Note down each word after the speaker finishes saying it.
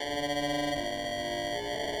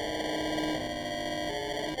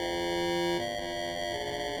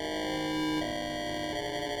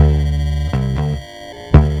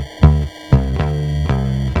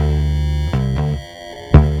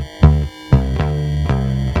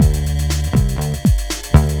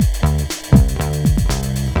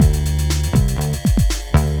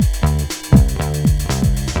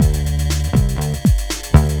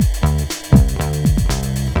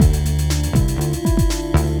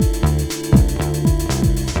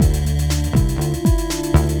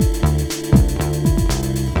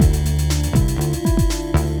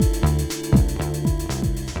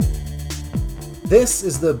This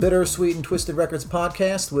is the Bittersweet and Twisted Records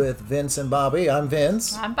podcast with Vince and Bobby. I'm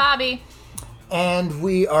Vince. I'm Bobby. And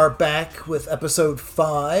we are back with episode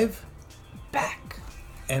 5. Back.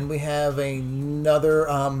 And we have another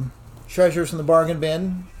Treasures from the Bargain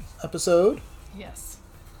Bin episode. Yes.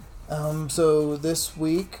 So this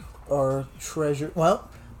week, our treasure... Well,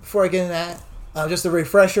 before I get into that, just a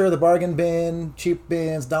refresher, the bargain bin, cheap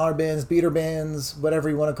bins, dollar bins, beater bins, whatever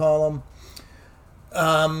you want to call them.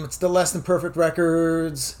 It's the less than perfect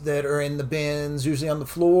records that are in the bins, usually on the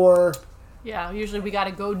floor. Yeah, usually we got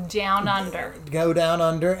to go down under. Go down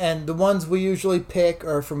under, and the ones we usually pick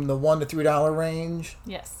are from the $1 to $3 range.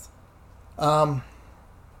 Yes. So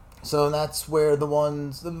that's where the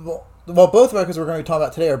ones... Well, both records we're going to be talking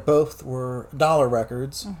about today were dollar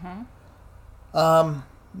records. Mm-hmm.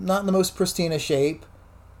 Not in the most pristine of shape.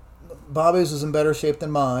 Bobby's was in better shape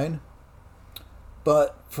than mine.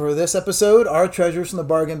 But for this episode, our treasures from the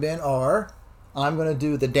bargain bin are... I'm going to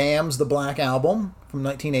do The Dam's The Black Album from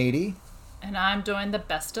 1980. And I'm doing the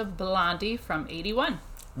Best of Blondie from 81.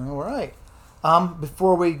 All right.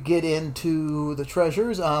 Before we get into the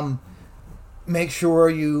treasures, make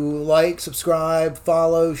sure you like, subscribe,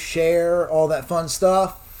 follow, share, all that fun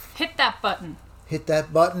stuff. Hit that button. Hit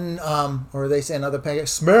that button, or they say another pancake,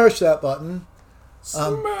 smash that button.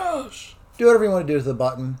 Smash! Do whatever you want to do to the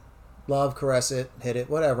button. Love, caress it, hit it,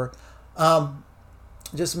 whatever.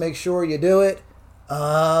 Just make sure you do it.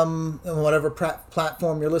 On whatever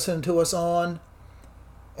platform you're listening to us on.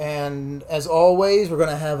 And as always, we're going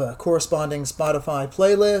to have a corresponding Spotify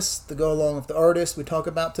playlist to go along with the artist we talk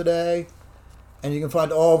about today. And you can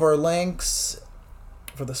find all of our links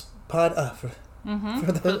for the podcast, for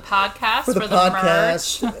the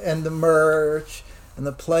podcast, merch. And the merch, and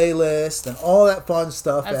the playlist, and all that fun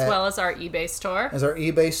stuff. As well as our eBay store. As our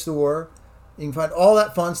eBay store. You can find all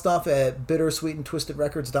that fun stuff at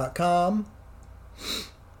bittersweetandtwistedrecords.com.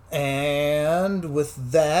 And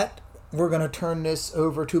with that, we're going to turn this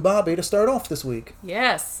over to Bobby to start off this week.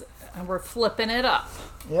 Yes, and we're flipping it up.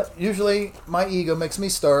 Yep, usually my ego makes me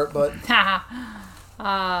start, but...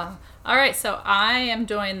 All right, so I am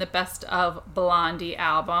doing the Best of Blondie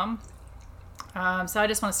album. So I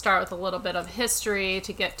just want to start with a little bit of history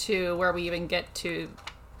to get to where we even get to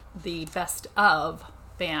the Best of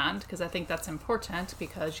band, because I think that's important,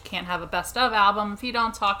 because you can't have a Best of album if you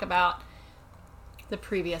don't talk about the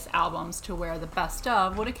previous albums to where the Best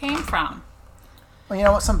of would have came from. Well, you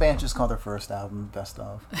know what? Some bands just call their first album Best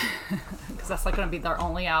of. Because that's like going to be their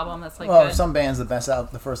only album. That's like good. Some bands the first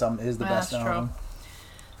album is the best album. True.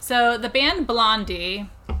 So the band Blondie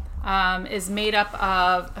is made up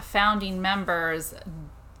of founding members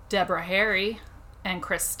Deborah Harry and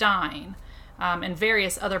Chris Stein, and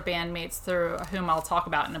various other bandmates through whom I'll talk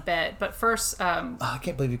about in a bit. But first... I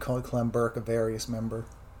can't believe you called Clem Burke a various member.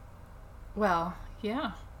 Well,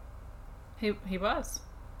 yeah. He was.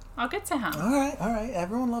 I'll get to him. All right.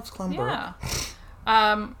 Everyone loves Clem Burke.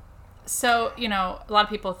 Yeah. So, a lot of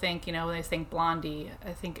people think, when they think Blondie,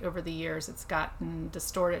 I think over the years it's gotten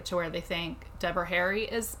distorted to where they think Deborah Harry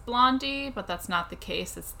is Blondie, but that's not the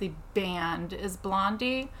case. It's the band is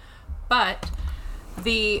Blondie. But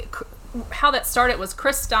how that started was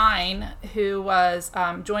Chris Stein, who was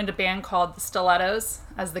joined a band called the Stilettos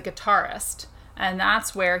as the guitarist. And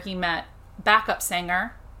that's where he met backup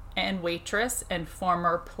singer and waitress and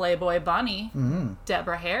former Playboy bunny,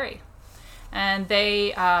 Deborah Harry. And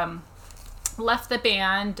they left the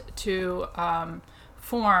band to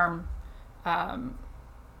form...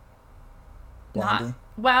 Blondie?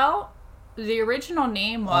 The original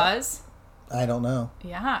name was... I don't know.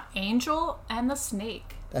 Yeah, Angel and the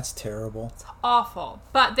Snake. That's terrible. It's awful.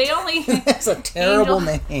 But they only... That's a terrible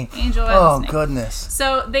name. Angel and the Snake. Oh, goodness.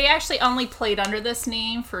 So they actually only played under this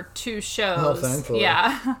name for 2 shows. Oh, thankfully.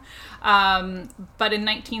 Yeah. But in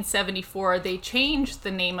 1974, they changed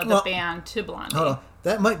the name of the band to Blondie. Hold on.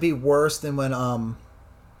 That might be worse than when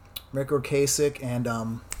Rick Ocasek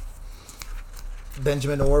and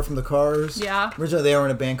Benjamin Orr from the Cars. Yeah. Originally, they were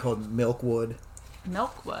in a band called Milkwood.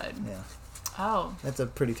 Milkwood. Yeah. Oh. That's a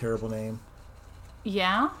pretty terrible name.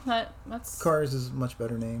 Yeah, that's... Cars is a much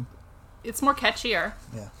better name. It's more catchier.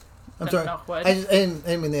 Yeah. I'm sorry. Milkwood. I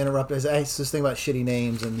didn't mean to interrupt. I was just thinking about shitty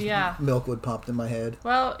names, and Yeah. Milkwood popped in my head.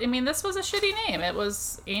 Well, this was a shitty name. It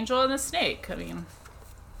was Angel and the Snake.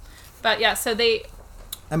 But yeah, so they...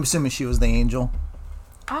 I'm assuming she was the angel.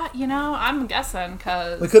 I'm guessing,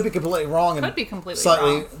 because... We could be completely wrong. Could be completely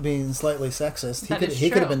wrong. Being slightly sexist. He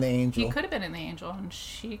could have been the angel. He could have been the angel, and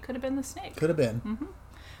she could have been the snake. Could have been. Mm-hmm.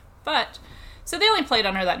 But... So they only played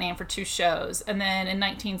under that name for 2 shows, and then in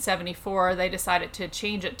 1974 they decided to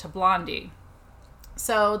change it to Blondie.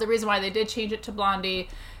 So the reason why they did change it to Blondie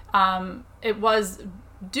It was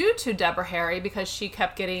due to Deborah Harry because she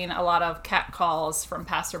kept getting a lot of cat calls from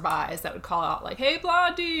passerbys that would call out like, "Hey,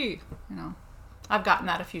 Blondie!" You know, I've gotten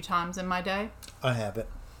that a few times in my day. I have it.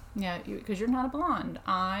 Yeah, because you're not a blonde.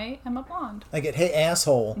 I am a blonde. I get, "Hey,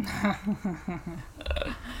 asshole."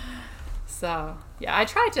 So yeah, I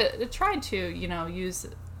tried to try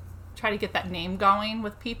to get that name going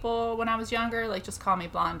with people when I was younger, like just call me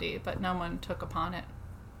Blondie, but no one took upon it.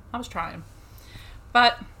 I was trying,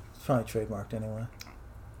 but It's probably trademarked anyway.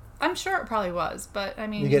 I'm sure it probably was. But I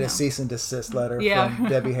mean, You get a cease and desist letter Yeah. from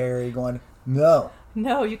Debbie Harry going, "No,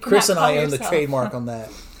 no, you can't. Chris and call I own the yourself." trademark on that."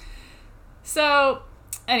 So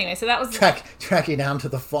anyway, so that was Track you down to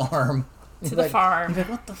the farm. to the farm. You're like,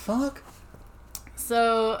 "What the fuck?"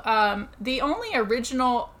 So the only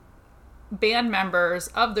original band members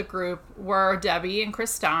of the group were Debbie and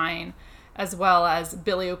Chris Stein, as well as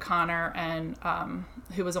Billy O'Connor, and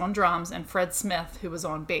who was on drums, and Fred Smith, who was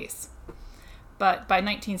on bass. But by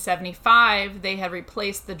 1975, they had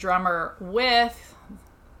replaced the drummer with,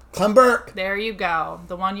 Clem Burke, there you go,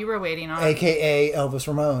 the one you were waiting on. a.k.a. Elvis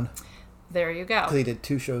Ramone. There you go. He did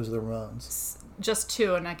 2 shows of the Ramones. Just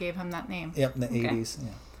 2, and I gave him that name. Yep, in the Okay. 80s. Yeah.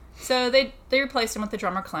 So they replaced him with the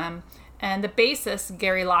drummer Clem and the bassist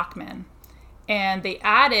Gary Lockman. And they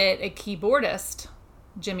added a keyboardist,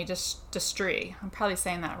 Jimmy Destri. I'm probably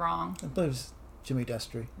saying that wrong. I believe it's Jimmy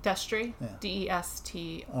Destri. Destri? Yeah.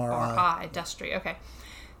 Destri. Destri, okay.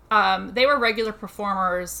 They were regular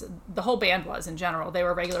performers. The whole band was, in general. They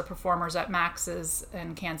were regular performers at Max's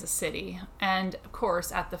in Kansas City. And, of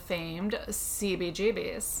course, at the famed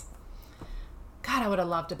CBGB's. God, I would have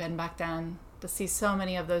loved to have been back then to see so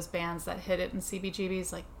many of those bands that hit it in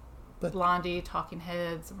CBGB's, like Blondie, Talking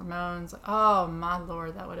Heads, Ramones. Oh, my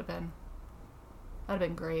Lord, that would have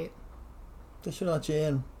been great. They should have let you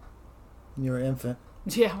in when you were an infant.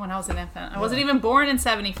 Yeah, when I was an infant. I wasn't even born in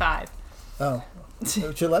 75. Oh.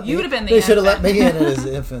 They should let You would have been the They should have let infant. me in as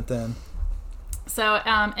an infant then. So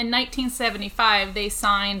in 1975, they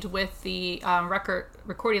signed with the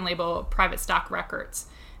recording label Private Stock Records,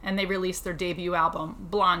 and they released their debut album,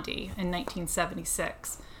 Blondie, in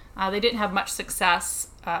 1976. They didn't have much success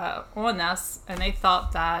on this, and they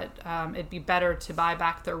thought that it'd be better to buy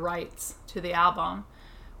back their rights to the album,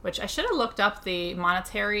 which I should have looked up the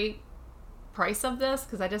monetary price of this,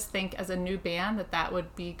 because I just think as a new band that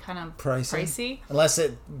would be kind of pricey. Unless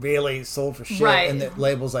it really sold for shit, Right. and the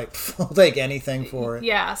label's like, "I'll take anything for it."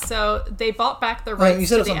 Yeah, so they bought back the rights You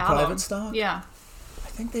said to it's the on album. Private Stock? Yeah. I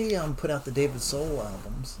think they put out the David Soul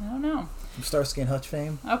albums. I don't know. From Starsky and Hutch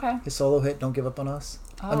fame. Okay. His solo hit, "Don't Give Up on Us."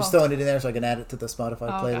 I'm just Oh. throwing it in there so I can add it to the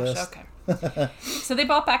Spotify playlist. Gosh, okay. So they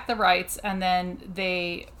bought back the rights, and then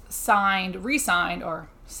they signed with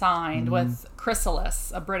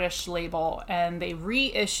Chrysalis, a British label, and they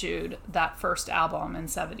reissued that first album in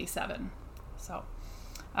 77. So,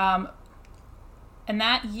 in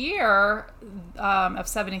that year of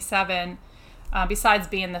 77, besides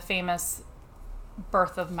being the famous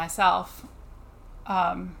Birth of Myself,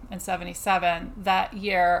 in 77, that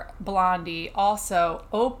year Blondie also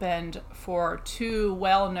opened for 2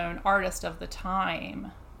 well-known artists of the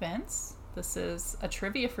time. Vince, this is a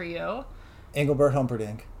trivia for you. Engelbert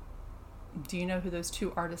Humperdinck. Do you know who those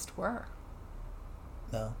 2 artists were?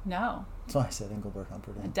 No. No, That's why I said Engelbert it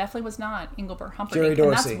Humperdinck. definitely was not Engelbert Humperdinck. Jerry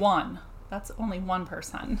Dorsey. And that's one. That's only one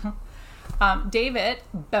person. David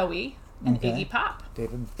Bowie and Okay. Iggy Pop.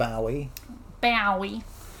 David Bowie. Bowie.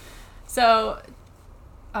 So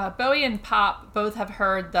Bowie and Pop both have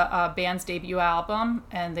heard the band's debut album,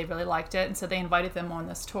 and they really liked it, and so they invited them on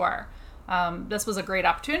this tour. This was a great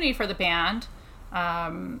opportunity for the band,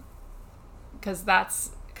 because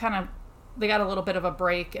that's kind of, they got a little bit of a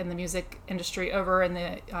break in the music industry over in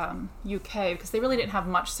the UK, because they really didn't have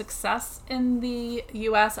much success in the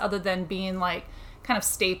US other than being like kind of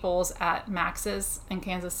staples at Max's in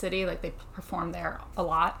Kansas City. Like they performed there a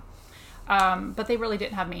lot. But they really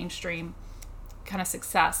didn't have mainstream kind of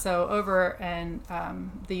success. So over in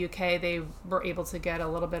the UK, they were able to get a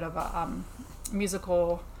little bit of a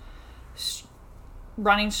musical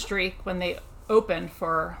running streak when they opened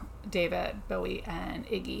for David Bowie and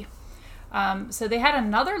Iggy. So they had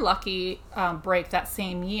another lucky break that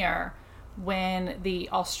same year when the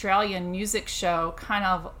Australian music show, kind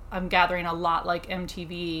of, I'm gathering a lot like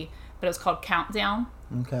MTV, but it was called Countdown.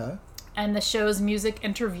 Okay. And the show's music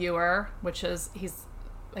interviewer, which is, he's,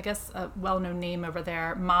 I guess, a well-known name over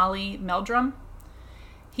there, Molly Meldrum,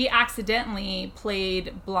 he accidentally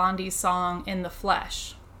played Blondie's song In the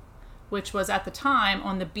Flesh, which was at the time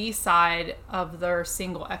on the B-side of their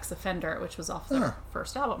single Ex Offender, which was off their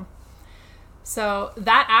first album. So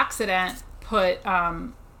that accident put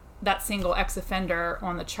that single Ex Offender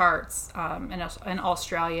on the charts in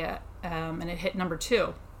Australia, and it hit number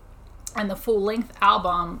 2. And the full-length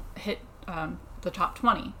album hit the top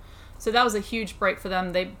 20. So that was a huge break for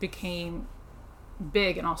them. They became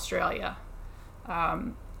big in Australia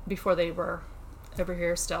before they were over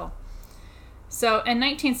here still. So in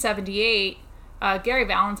 1978, Gary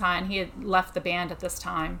Valentine, he had left the band at this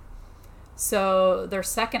time. So their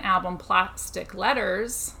second album, Plastic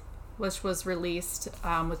Letters, which was released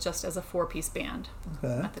with just as a 4-piece band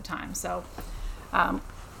at the time. So,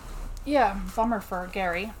 yeah, bummer for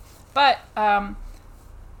Gary. But the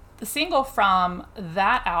single from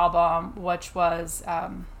that album, which was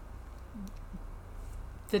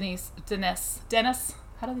Dennis,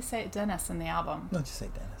 how do they say it? Dennis in the album. No, just say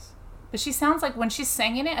Dennis. But she sounds like, when she's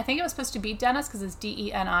singing it, I think it was supposed to be Dennis because it's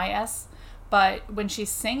Denis. But when she's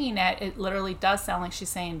singing it, it literally does sound like she's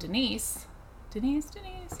saying Denise. Denise.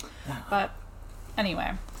 But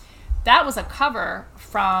anyway, that was a cover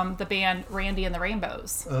from the band Randy and the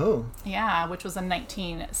Rainbows. Oh. Yeah, which was a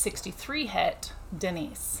 1963 hit,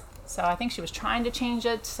 Denise. So I think she was trying to change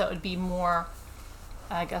it so it would be more,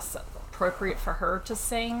 I guess, appropriate for her to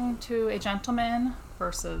sing to a gentleman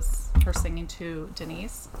versus her singing to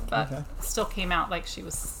Denise. But it still came out like she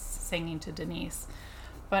was singing to Denise.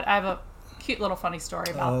 But I have a cute little funny story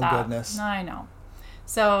about that. Oh, goodness. I know.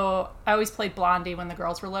 So I always played Blondie when the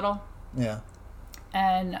girls were little. Yeah.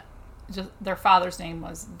 And just their father's name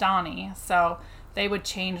was Donnie. So they would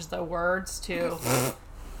change the words to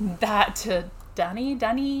that to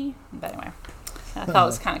Dunny. But anyway, I thought it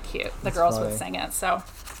was kind of cute. The girls would sing it. So,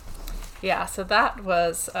 yeah, so that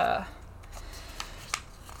was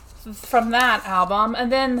from that album.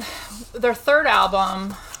 And then their third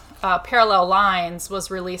album, Parallel Lines,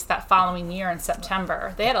 was released that following year in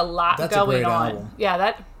September. They had a lot going on. Album. Yeah,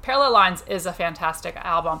 that Parallel Lines is a fantastic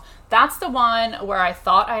album. That's the one where I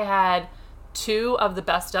thought I had 2 of the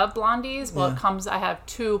best of Blondies. Well, I have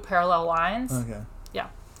 2 Parallel Lines. Okay. Yeah.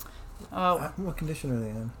 Oh, what condition are they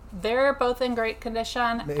in? they're both in great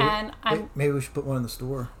condition, and maybe we should put one in the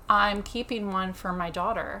store. I'm keeping one for my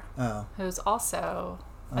daughter, Oh. who's also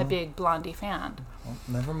a big Blondie fan. Well,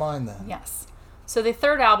 never mind that. Yes. So the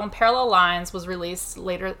third album, Parallel Lines, was released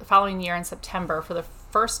later the following year in September. For the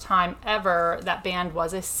first time ever, that band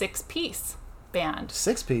was a 6-piece band.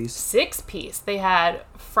 6-piece? 6-piece. They had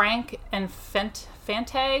Frank and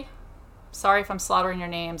Fante. Sorry if I'm slaughtering your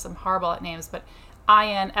names. I'm horrible at names, but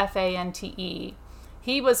Infante.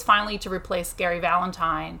 He was finally to replace Gary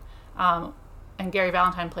Valentine, and Gary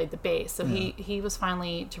Valentine played the bass. So he was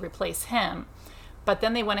finally to replace him. But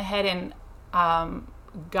then they went ahead and added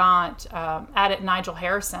Nigel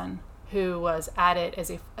Harrison, who was added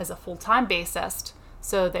as a full-time bassist.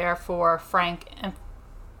 So therefore, Frank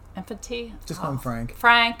Infante, just call him Frank.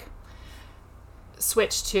 Frank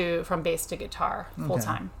switched from bass to guitar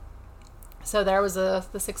full-time. So there was the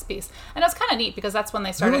 6-piece, and it was kind of neat because that's when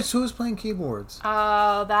they started. Who was playing keyboards?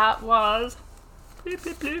 That was. Bloop,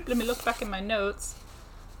 bloop, bloop. Let me look back in my notes.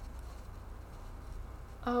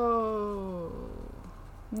 Oh.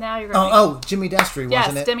 Now you're going to Jimmy Destry,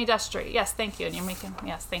 wasn't it? Yes, Jimmy Destry. Yes, thank you. And you're making...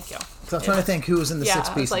 Yes, thank you. So I was trying to think who was in the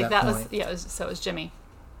 6-piece at that point. So it was Jimmy.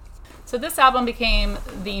 So this album became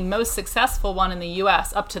the most successful one in the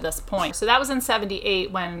U.S. up to this point. So that was in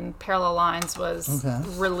 78 when Parallel Lines was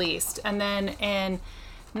released. And then in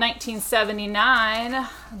 1979,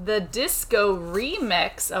 the disco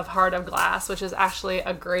remix of Heart of Glass, which is actually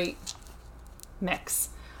a great mix.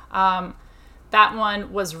 That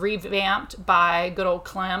one was revamped by good old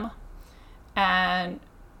Clem, and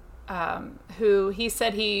who he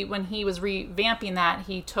said when he was revamping that,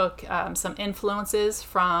 he took some influences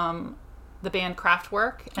from the band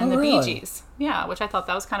Kraftwerk and the Bee Gees. Yeah, which I thought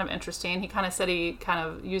that was kind of interesting. He kind of said he kind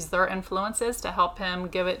of used their influences to help him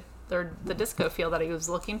give it the disco feel that he was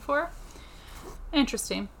looking for.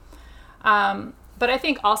 Interesting. But I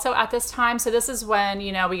think also at this time, so this is when,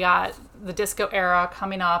 we got the disco era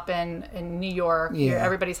coming up in New York. Yeah.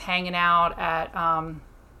 Everybody's hanging out at,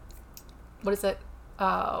 what is it?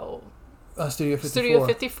 Studio 54. Studio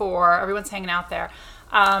 54. Everyone's hanging out there.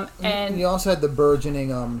 And you also had the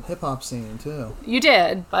burgeoning hip-hop scene, too. You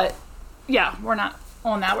did, but yeah, we're not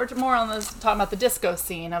on that. We're more on this, talking about the disco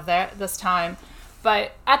scene of this time.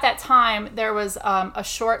 But at that time, there was a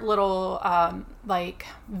short little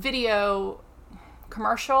video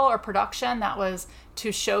commercial or production that was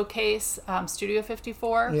to showcase Studio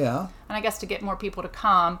 54. Yeah. And I guess to get more people to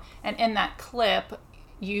come. And in that clip,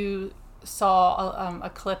 you saw a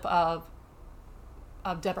clip of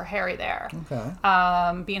Deborah Harry there.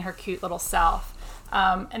 Okay. Being her cute little self.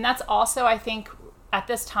 And that's also, I think, at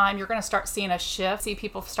this time, you're going to start seeing a shift. See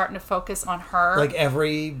people starting to focus on her. Like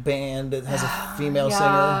every band that has a female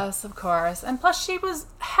singer. Yes, of course. And plus, she was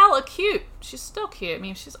hella cute. She's still cute. I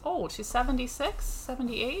mean, she's old. She's 76,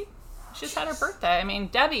 78. She just had her birthday. I mean,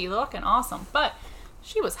 Debbie looking awesome. But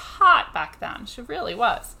she was hot back then. She really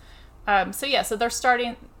was. So they're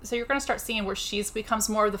starting. So you're going to start seeing where she's becomes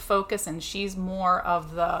more of the focus, and she's more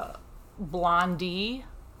of the blondie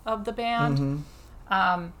of the band.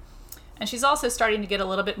 And she's also starting to get a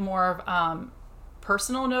little bit more of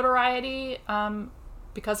personal notoriety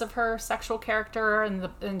because of her sexual character,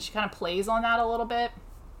 and she kind of plays on that a little bit.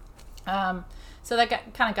 So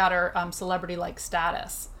that kind of got her celebrity-like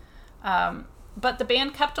status. But the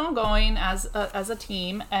band kept on going as a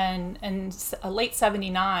team, and in late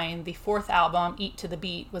 '79, the fourth album, Eat to the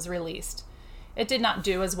Beat, was released. It did not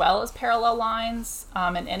do as well as Parallel Lines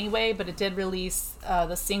in any way, but it did release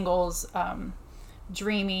the singles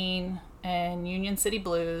Dreaming and Union City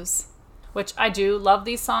Blues, which I do love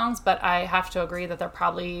these songs, but I have to agree that they're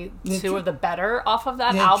probably two of the better off of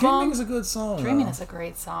that album. Dreaming is a good song. Dreaming is a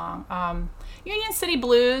great song. Union City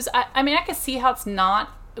Blues, I mean, I could see how it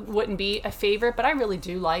wouldn't be a favorite, but I really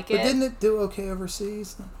do like it. But didn't it do okay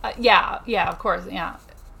overseas? Yeah, of course, yeah.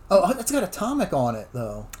 Oh, it's got Atomic on it,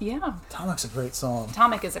 though. Yeah. Atomic's a great song.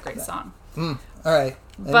 Atomic is a great song. All right.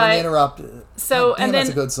 But interrupt. So, and then that's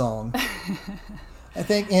a good song. I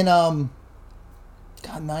think in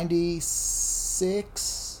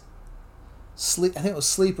 96, I think it was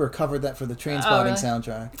Sleeper covered that for the Trainspotting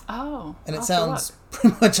soundtrack. Oh. And it sounds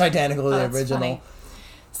pretty much identical to the original. Funny.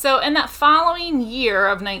 So in that following year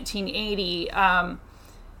of 1980,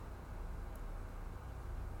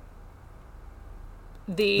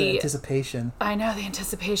 the anticipation. I know, the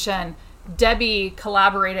anticipation. Debbie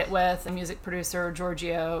collaborated with a music producer,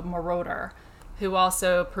 Giorgio Moroder, who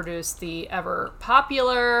also produced the ever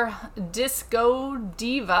popular disco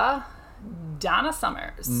diva Donna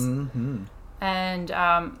Summers. And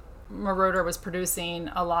Moroder was producing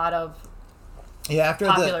a lot of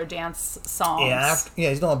popular dance songs.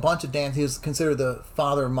 He's done a bunch of dance. He was considered the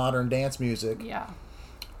father of modern dance music. Yeah.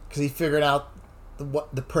 Because he figured out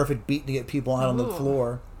the perfect beat to get people out on the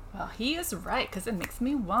floor. Well, he is right, because it makes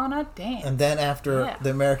me wanna dance. And then after the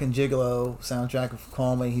American Gigolo soundtrack of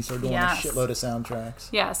Call Me, he started doing a shitload of soundtracks.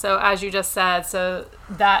 Yeah, so as you just said, so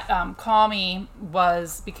that Call Me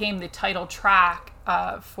became the title track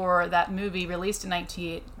for that movie released in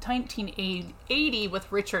 1980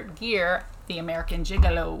 with Richard Gere, The American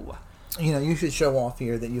Gigolo. You know, you should show off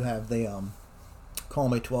here that you have the Call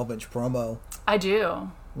Me 12-inch promo. I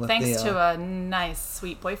do. Thanks to a nice,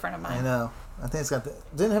 sweet boyfriend of mine. I know. I think it's got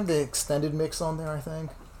didn't have the extended mix on there, I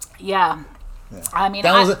think. Yeah. I mean,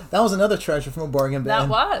 that was another treasure from a bargain bin. That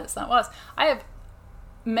was. I have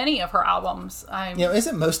many of her albums.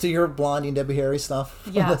 Isn't most of your Blondie and Debbie Harry stuff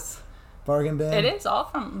from the bargain bin? It is all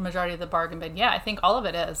from majority of the bargain bin. Yeah, I think all of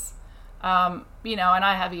it is. And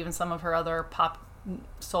I have even some of her other pop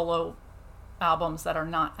solo albums that are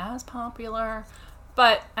not as popular,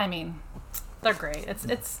 but I mean, they're great.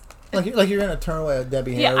 It's like you're gonna turn away a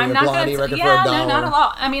Debbie Harry I'm or not Blondie gonna record for $1. No, not at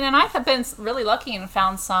all. I mean, and I have been really lucky and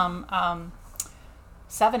found some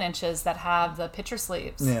 7 inches that have the picture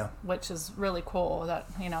sleeves, which is really cool. That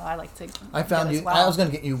I like to. I found you. Well. I was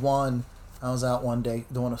gonna get you one. I was out one day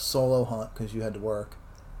doing a solo hunt because you had to work,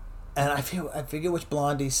 and I forget which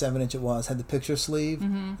Blondie 7-inch it was. Had the picture sleeve,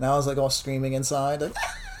 and I was like all screaming inside, like,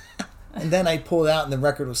 and then I pulled out and the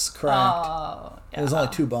record was cracked. Oh, yeah. It was only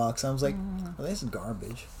 $2. I was like, well, this is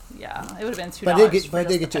garbage. Yeah, it would have been $2. But I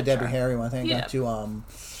did get you a Debbie Harry one. I think I got you. I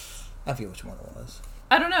forget which one it was.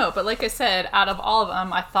 I don't know, but like I said, out of all of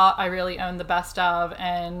them, I thought I really owned the best of.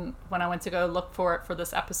 And when I went to go look for it for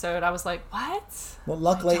this episode, I was like, what? Well,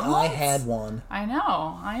 luckily I had one. I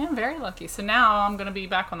know. I am very lucky. So now I'm going to be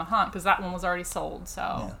back on the hunt because that one was already sold.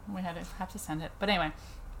 So we have to send it. But anyway.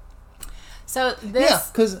 So this... Yeah,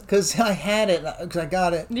 because I had it, because I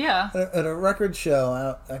got it at a record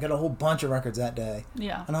show. I got a whole bunch of records that day.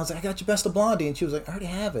 Yeah. And I was like, I got your Best of Blondie. And she was like, I already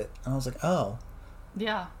have it. And I was like, oh.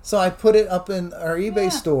 Yeah. So I put it up in our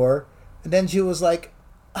eBay store, and then she was like,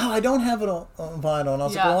 oh, I don't have it on vinyl. And I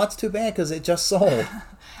was like, well, that's too bad, because it just sold.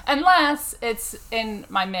 Unless it's in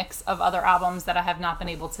my mix of other albums that I have not been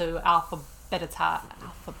able to alphabetize,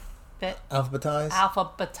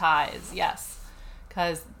 yes.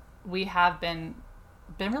 Because... we have been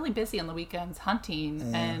really busy on the weekends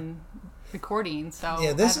hunting and recording.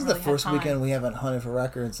 So this is the first weekend we haven't hunted for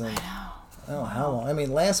records. And I don't know how long. I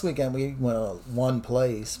mean, last weekend we went to one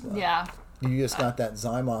place. Yeah. You just got that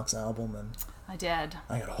Zymox album, and I did.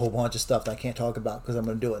 I got a whole bunch of stuff that I can't talk about because I'm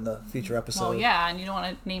going to do it in the future episode. Well, yeah, and you don't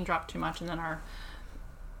want to name drop too much, and then our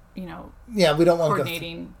Yeah, we don't want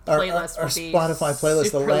coordinating our playlist. Our will be Spotify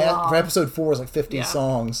playlist. super For long. episode 4 is like 50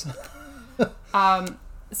 songs.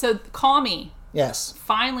 So Call Me. Yes.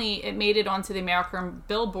 Finally, it made it onto the American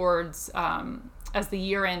Billboard's as the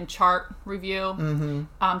year-end chart review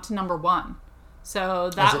to number 1. So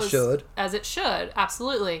that as it should,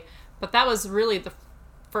 absolutely. But that was really the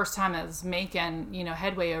first time it was making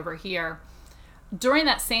headway over here. During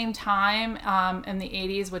that same time in the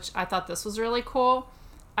 80s, which I thought this was really cool,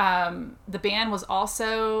 the band was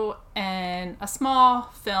also in a small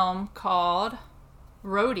film called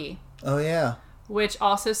Roadie. Oh yeah. Which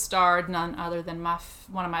also starred none other than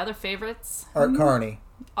one of my other favorites, Art Carney.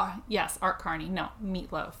 Yes, Art Carney. No,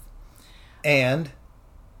 Meatloaf. And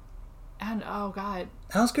oh god,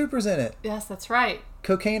 Alice Cooper's in it. Yes, that's right.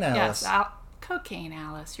 Cocaine Alice. Yes, Cocaine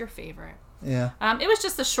Alice, your favorite. Yeah. It was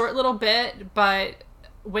just a short little bit, but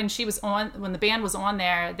when the band was on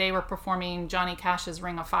there, they were performing Johnny Cash's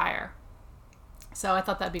Ring of Fire. So I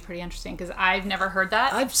thought that'd be pretty interesting because I've never heard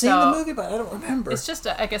that. I've seen the movie, but I don't remember. It's just,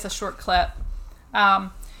 I guess, a short clip.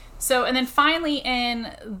 And then finally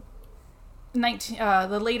in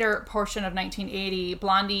the later portion of 1980,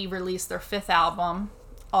 Blondie released their 5th album,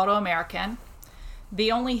 Auto American.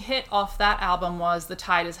 The only hit off that album was The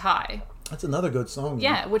Tide is High. That's another good song.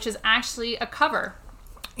 Yeah, which is actually a cover.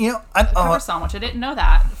 A cover song, which I didn't know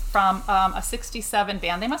that, from a 67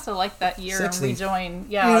 band. They must have liked that year 60. and rejoined.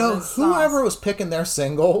 Yeah, whoever was picking their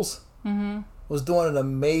singles was doing an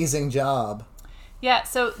amazing job. Yeah,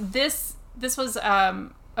 so this was a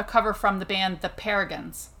cover from the band The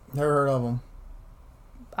Paragons. Never heard of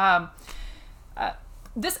them.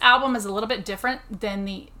 This album is a little bit different than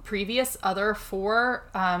the previous other 4.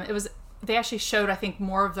 They actually showed, I think,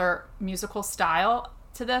 more of their musical style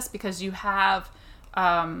to this because you have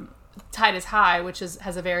Tide is High, which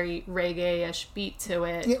has a very reggae-ish beat to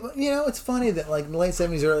it. Yeah, it's funny that like in the late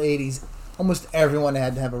 70s, early 80s, almost everyone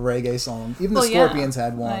had to have a reggae song. Even the Scorpions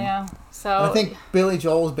had one. Yeah. So and I think Billy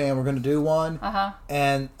Joel's band were going to do one. Uh-huh.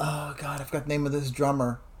 And oh god, I forgot the name of this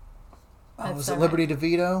drummer. Was it right. Liberty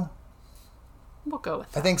DeVito? We'll go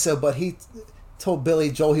with that. I think so, but he told Billy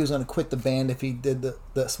Joel he was going to quit the band if he did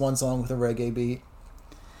this one song with a reggae beat.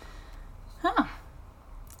 Huh.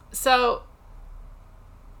 So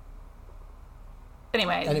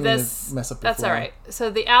anyway, that's all right. So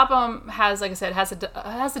the album has, like I said, has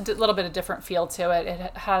a little bit of different feel to it.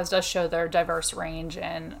 It does show their diverse range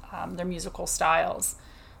and their musical styles.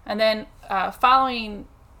 And then following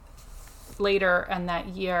later in that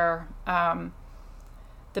year,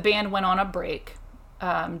 the band went on a break.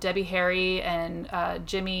 Debbie Harry and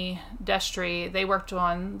Jimmy Destry, they worked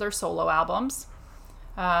on their solo albums.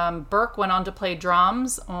 Burke went on to play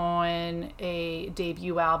drums on a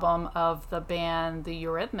debut album of the band The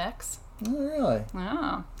Eurythmics. Oh, really?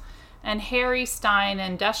 Yeah. And Harry, Stein,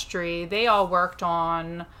 and Destry, they all worked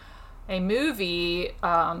on a movie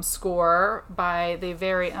score by the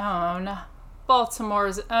very own,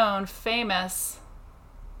 Baltimore's own famous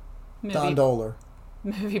Don Dohler.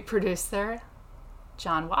 Movie producer,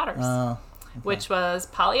 John Waters. Okay. Which was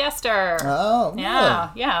Polyester. Oh, really?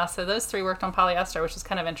 Yeah. So those 3 worked on Polyester, which is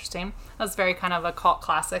kind of interesting. That was very kind of a cult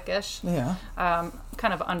classic-ish. Yeah.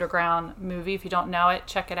 Kind of underground movie. If you don't know it,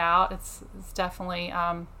 check it out. It's definitely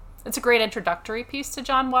it's a great introductory piece to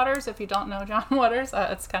John Waters. If you don't know John Waters,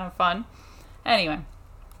 it's kind of fun. Anyway,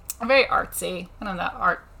 very artsy, kind of that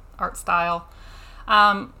art style.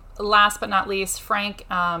 Last but not least, Frank,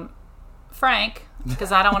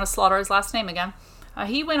 because I don't want to slaughter his last name again.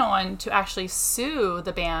 He went on to actually sue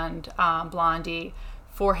the band Blondie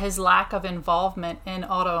for his lack of involvement in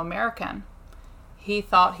Auto American. He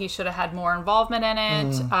thought he should have had more involvement in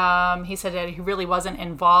it. He said that he really wasn't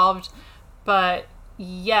involved, but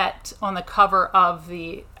yet on the cover of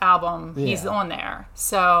the album, he's on there.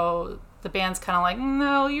 So the band's kind of like,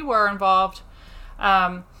 no, you were involved.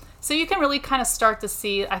 So you can really kind of start to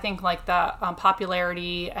see, I think, like the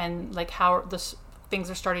popularity and like how things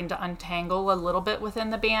are starting to untangle a little bit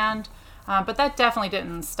within the band. But that definitely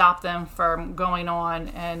didn't stop them from going on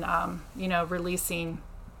and, releasing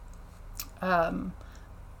other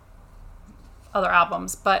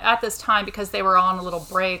albums. But at this time, because they were on a little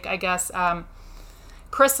break, I guess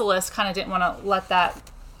Chrysalis kind of didn't want to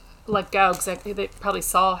let go because they probably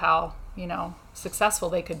saw how, successful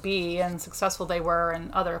they could be and successful they were in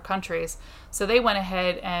other countries. So they went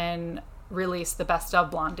ahead and released the Best of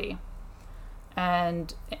Blondie.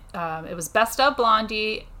 And it was Best of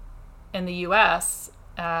Blondie in the US,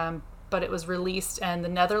 but it was released in the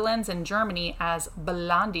Netherlands and Germany as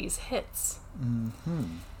Blondie's Hits. Mm-hmm.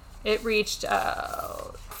 It reached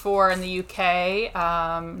 4 in the UK,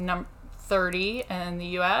 30 in the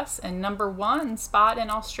US and number 1 spot in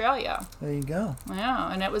Australia. There you go. Yeah,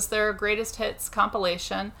 and it was their greatest hits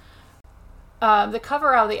compilation. The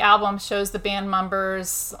cover of the album shows the band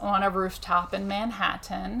members on a rooftop in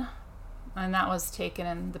Manhattan, and that was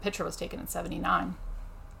taken the picture was taken in 79.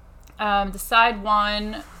 The side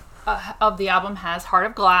 1 of the album has Heart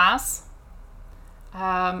of Glass,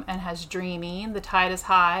 and has Dreamy, The Tide is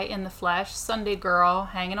High, In the Flesh, Sunday Girl,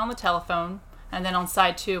 Hanging on the Telephone, and then on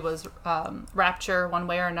side 2 was Rapture, One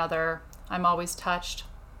Way or Another, I'm Always Touched,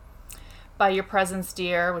 By Your Presence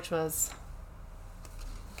Dear, which was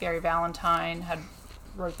Gary Valentine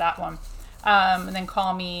wrote that one, and then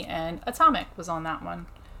Call Me and Atomic was on that one.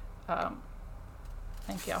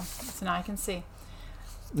 Thank you. So now I can see.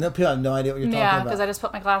 No, people have no idea what you're talking about. Yeah, because I just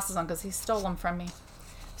put my glasses on because he stole them from me.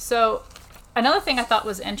 So another thing I thought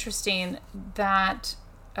was interesting that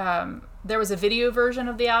there was a video version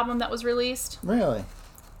of the album that was released. Really?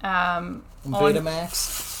 On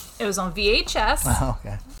Betamax? It was on VHS. Oh,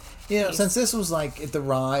 okay. You know, since this was like at the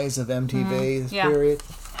rise of MTV this period,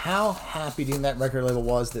 how happy do you think that record label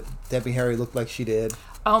was that Debbie Harry looked like she did?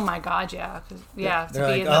 Oh my God, yeah. Yeah, They're to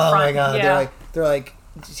like, be in the oh front. my God. Yeah. They're like,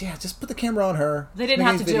 yeah, just put the camera on her. They didn't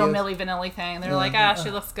have to do a Milli Vanilli thing. They're like,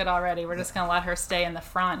 she looks good already. We're just going to let her stay in the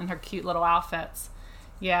front in her cute little outfits.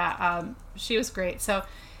 Yeah, she was great. So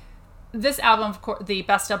this album, of course, the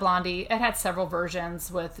Best of Blondie, it had several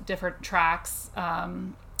versions with different tracks,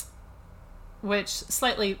 which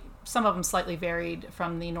some of them slightly varied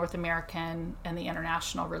from the North American and the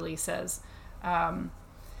international releases,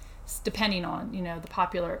 depending on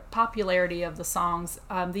the popularity of the songs.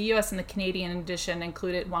 The U.S. and the Canadian edition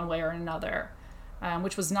included One Way or Another,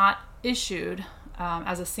 which was not issued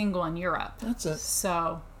as a single in Europe. That's it.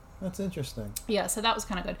 So that's interesting. Yeah, so that was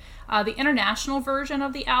kind of good. The international version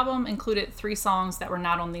of the album included 3 songs that were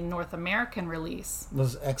not on the North American release.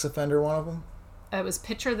 Was Ex Offender one of them? It was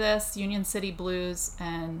Picture This, Union City Blues,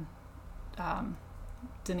 and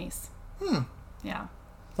Denise. Yeah.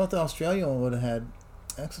 I thought the Australian one would have had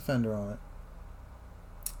Ex Offender on it,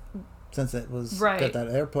 since it was got that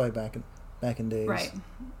airplay back in days. Right.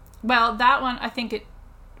 Well, that one, I think that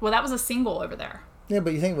was a single over there. Yeah,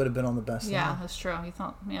 but you think it would have been on the best? Yeah, that's true. You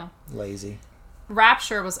thought, yeah. Lazy.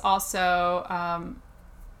 Rapture was also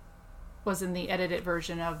was in the edited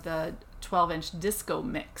version of the 12-inch disco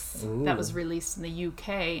mix that was released in the UK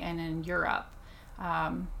and in Europe.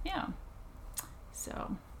 Yeah.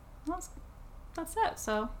 So that's it.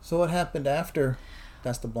 So what happened after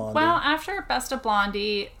Best of Blondie? Well, after Best of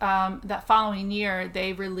Blondie, that following year,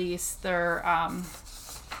 they released their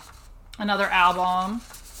another album.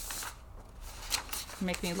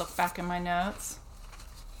 Make me look back in my notes.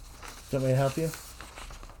 Do you want me to help you?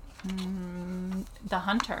 The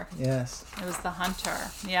Hunter. Yes. It was The Hunter.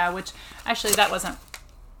 Yeah, which actually that wasn't.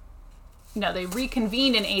 No, they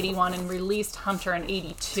reconvened in 81 and released Hunter in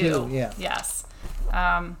 82. Yeah. Yes.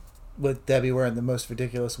 With Debbie wearing the most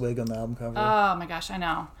ridiculous wig on the album cover. Oh my gosh, I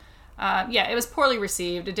know. Yeah, it was poorly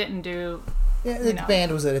received. It didn't do. Yeah, the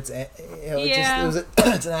band was at its it was at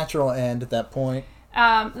its natural end at that point.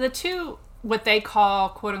 The 2 what they call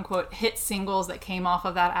quote unquote hit singles that came off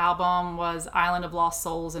of that album was Island of Lost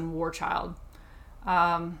Souls and War Child.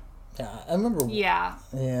 Yeah, I remember. Yeah.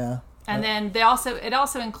 Yeah. And then it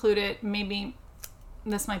also included maybe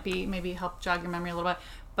help jog your memory a little bit,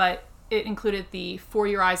 but it included the For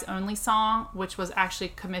Your Eyes Only song, which was actually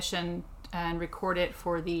commissioned and recorded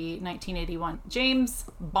for the 1981 James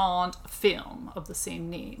Bond film of the same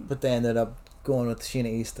name. But they ended up going with Sheena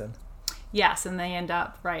Easton. Yes, and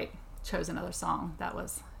they chose another song. That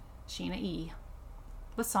was Sheena E.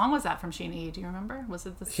 What song was that from Sheena E? Do you remember? Was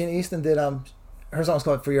it the Sheena Easton did her song's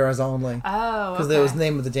called For Your Eyes Only. Oh, because that was the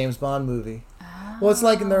name of the James Bond movie. Oh. Well, it's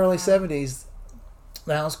like in the early 70s,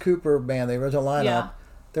 the Alice Cooper band, the original lineup,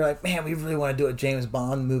 they're like, man, we really want to do a James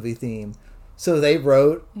Bond movie theme. So they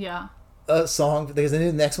wrote a song, because they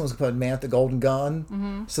knew the next one was called Man with the Golden Gun.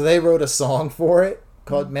 Mm-hmm. So they wrote a song for it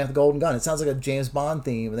called Man with the Golden Gun. It sounds like a James Bond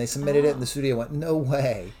theme, and they submitted it, and the studio went, no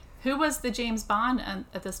way. Who was the James Bond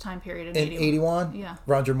at this time period in 81? Yeah.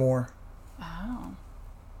 Roger Moore. Oh.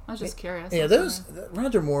 I was just curious. Yeah, those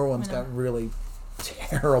Roger Moore ones got really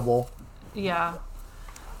terrible. Yeah.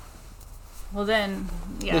 Well then,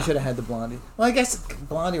 yeah. They should have had the Blondie. Well, I guess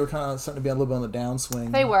Blondie were kind of starting to be a little bit on the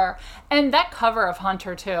downswing. They were. And that cover of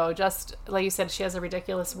Hunter, too, just like you said, she has a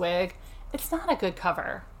ridiculous wig. It's not a good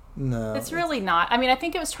cover. No. It's really not. I mean, I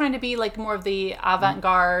think it was trying to be like more of the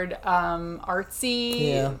avant-garde,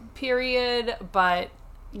 artsy period, but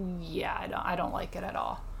yeah, I don't like it at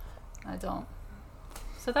all. I don't.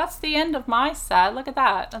 So that's the end of my set. Look at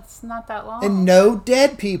that. That's not that long. And no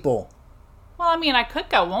dead people. Well, I mean, I could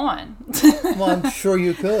go on. Well, I'm sure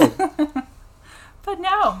you could. But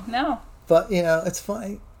no. But, it's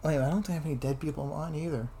funny. Wait, I don't think I have any dead people on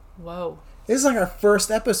either. Whoa. This is like our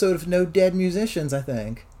first episode of no dead musicians, I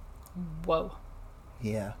think. Whoa.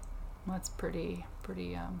 Yeah. That's pretty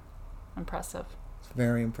impressive. It's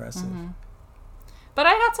very impressive. Mm-hmm. But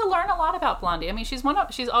I got to learn a lot about Blondie. I mean, she's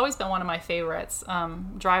always been one of my favorites.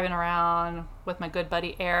 Driving around with my good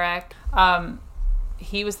buddy Eric.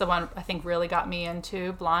 He was the one I think really got me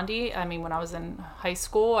into Blondie. I mean, when I was in high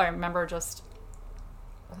school, I remember just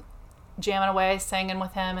jamming away, singing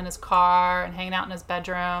with him in his car and hanging out in his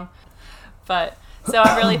bedroom. But so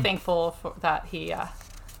I'm really thankful for that he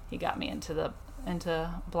got me into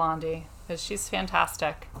Blondie, because she's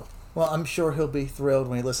fantastic. Well, I'm sure he'll be thrilled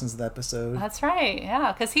when he listens to the episode. That's right,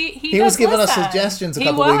 yeah, because he was giving us suggestions a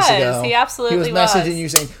couple weeks ago. He absolutely He was messaging you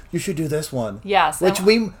saying, you should do this one. Yes. Which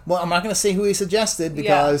I'm not going to say who he suggested,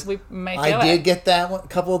 because I did get a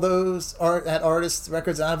couple of those artist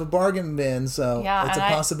records out of a bargain bin, so it's a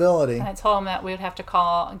possibility. And I told him that we would have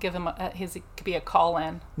to give him, he could be a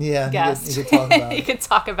call-in guest. He could talk about it. He could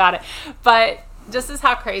talk about it. But just as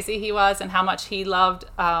how crazy he was and how much he loved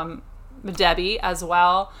Debbie as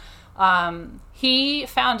well. He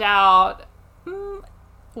found out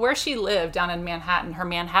where she lived down in Manhattan, her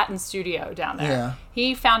Manhattan studio down there. Yeah.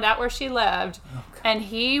 He found out where she lived, and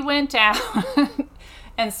he went down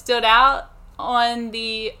and stood out on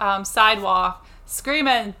the sidewalk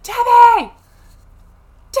screaming, "Debbie!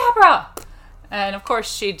 Deborah!" And of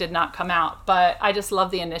course she did not come out, but I just love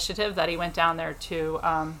the initiative that he went down there to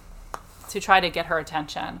try to get her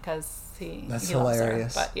attention, because he hilarious.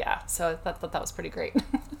 Loves her. But yeah, so I thought that was pretty great.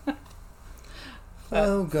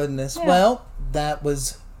 Oh, goodness. Yeah. Well, that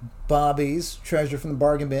was Bobby's Treasure from the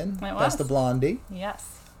Bargain Bin. Best of Blondie.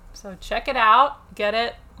 Yes. So check it out. Get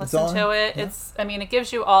it. Listen to it. Yeah. It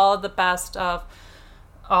gives you all the best of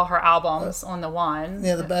all her albums on the one.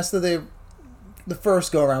 Yeah, the best of the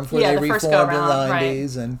first go-around before they reformed in the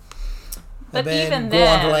 90s. Right. And but been even then,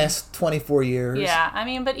 on for the last 24 years.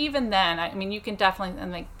 Yeah, but even then, you can definitely,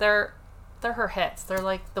 and they're her hits. They're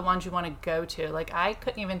like the ones you want to go to. Like, I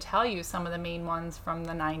couldn't even tell you some of the main ones from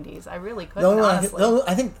the 90s. I really couldn't, honestly.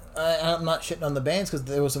 I think, I'm not shitting on the bands because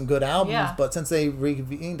there were some good albums, but since they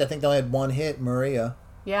reconvened, I think they only had one hit, Maria.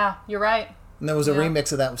 Yeah, you're right. And there was a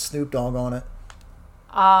remix of that with Snoop Dogg on it.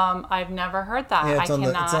 I've never heard that. Yeah, it's on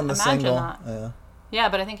the single. That. Yeah,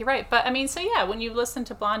 but I think you're right. But, when you listen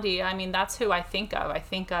to Blondie, that's who I think of. I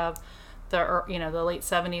think of the late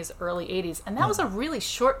 70s, early 80s. And that was a really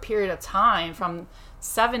short period of time, from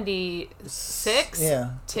 76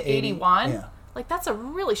 to 81. Yeah. Like, that's a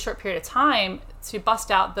really short period of time to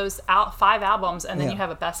bust out those 5 albums, and then you have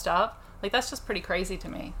a best of. Like, that's just pretty crazy to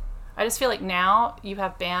me. I just feel like now you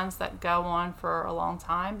have bands that go on for a long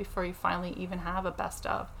time before you finally even have a best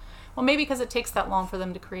of. Well, maybe because it takes that long for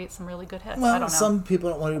them to create some really good hits. Well, I don't know. Some people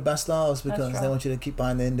don't want to do best ofs because they want you to keep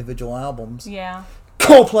buying the individual albums. Yeah.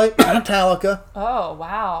 Coldplay, Metallica. Oh,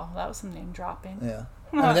 wow. That was some name dropping. Yeah.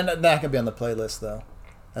 They're not going to be on the playlist, though.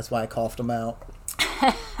 That's why I coughed them out.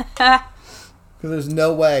 Because there's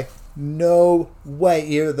no way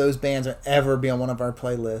either of those bands will ever be on one of our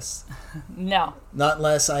playlists. No. Not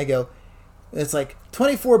unless I go, it's like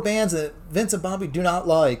 24 bands that Vince and Bobby do not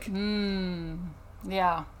like.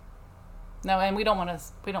 Yeah. No, and we don't want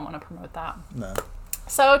to promote that. No.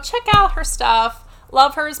 So check out her stuff.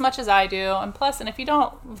 Love her as much as I do. And plus, if you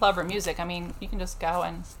don't love her music, you can just go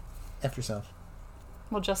and... F yourself.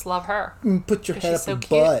 We'll just love her. Put your head up your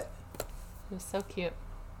butt. She was so cute.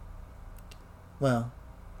 Well,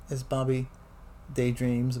 as Bobby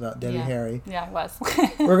daydreams about Debbie Harry. Yeah, I was.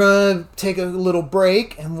 We're going to take a little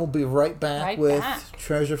break, and we'll be right back with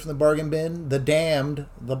Treasure from the Bargain Bin, The Damned,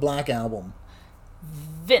 the Black Album.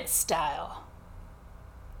 Vince style.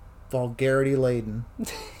 Vulgarity laden.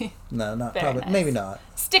 No, not Very probably. Nice. Maybe not.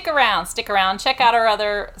 Stick around. Check out our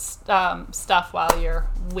other stuff while you're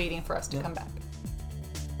waiting for us to come back.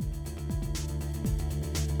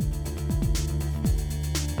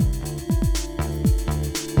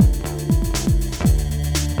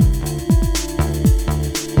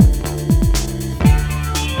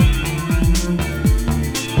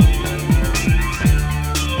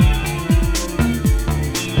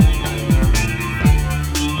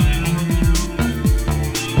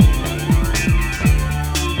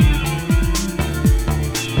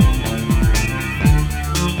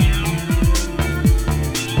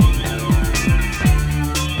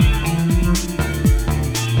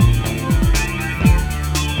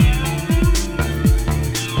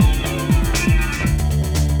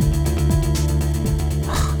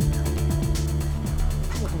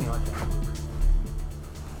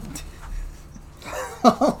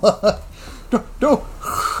 Don't.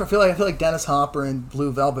 I feel like Dennis Hopper in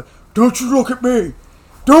Blue Velvet. Don't you look at me!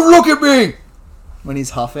 Don't look at me! When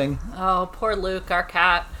he's huffing. Oh, poor Luke, our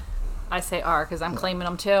cat. I say our because I'm claiming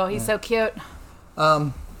him too. He's so cute.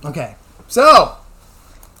 Okay. So,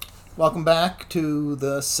 welcome back to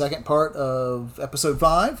the second part of episode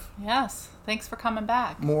 5. Yes. Thanks for coming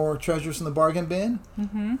back. More treasures in the bargain bin.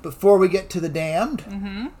 Mm-hmm. Before we get to the damned,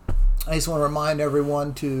 I just want to remind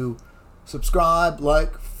everyone to subscribe,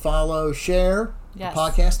 like, follow, share the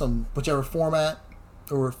podcast on whichever format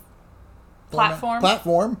or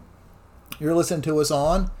platform you're listening to us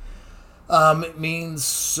on. It means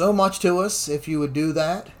so much to us if you would do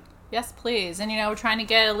that. Yes, please. And, we're trying to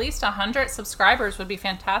get at least 100 subscribers would be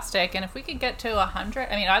fantastic. And if we could get to 100,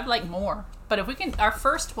 I'd like more. But if we can, our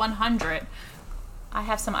first 100, I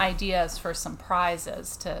have some ideas for some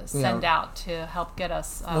prizes to send out to help get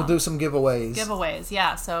us. We'll do some giveaways.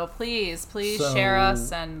 Yeah. So please share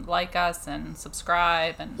us and like us and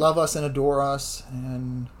subscribe and love us and adore us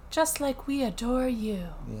and just like we adore you.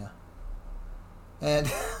 Yeah.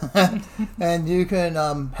 And and you can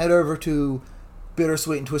head over to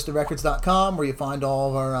bittersweetandtwistedrecords.com where you find all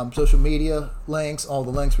of our social media links, all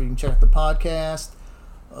the links where you can check out the podcast.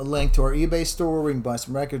 A link to our eBay store where you can buy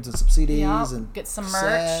some records and some CDs and get some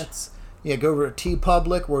cassettes. Merch. Yeah, go over to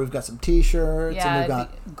TeePublic where we've got some T-shirts. Yeah, and we've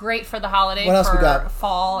got great for the holiday. What else for we got?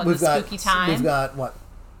 Fall and the spooky time. We've got what?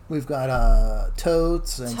 We've got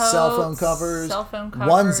totes and cell phone covers,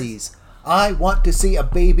 onesies. I want to see a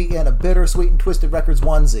baby in a Bittersweet and Twisted Records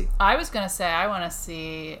onesie. I was gonna say I want to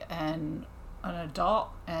see an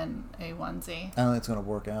adult in a onesie. I don't think it's gonna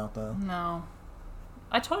work out though. No.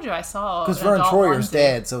 I told you I saw because Vern Troyer's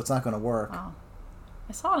dead, so it's not going to work. Oh.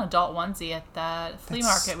 I saw an adult onesie at that flea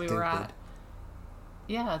market we were at.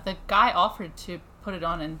 Yeah, the guy offered to put it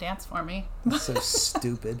on and dance for me. That's so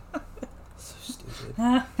stupid. So stupid.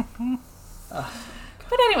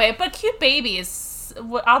 But anyway, cute babies.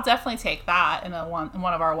 I'll definitely take that in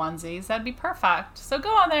one of our onesies. That'd be perfect. So go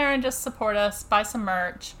on there and just support us, buy some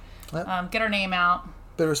merch, get our name out.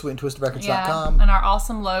 bittersweetandtwistedrecords.com. Yeah, and our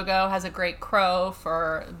awesome logo has a great crow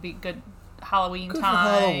for be good Halloween time. For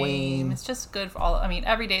Halloween. It's just good for all.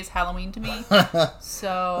 Every day's Halloween to me.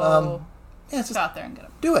 So just go out there and get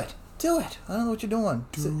them. Do it. I don't know what you're doing.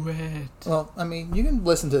 Do it. Well, you can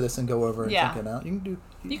listen to this and go over and check it out. You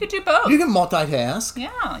could do both. You can multitask.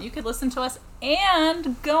 Yeah, you could listen to us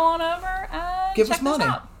and go on over and give check us money,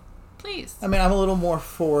 out. Please. I'm a little more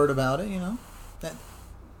forward about it. That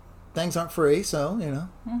things aren't free, so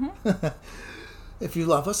if you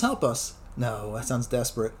love us, help us. No, that sounds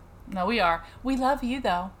desperate. No, we are. We love you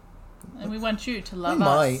though, and we want you to love us. We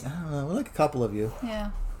might. I don't know. We're like a couple of you.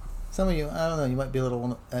 Yeah. Some of you, I don't know. You might be a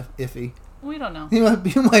little iffy. We don't know. You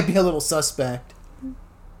might be a little suspect.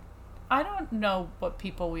 I don't know what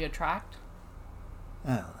people we attract.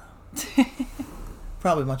 I don't know.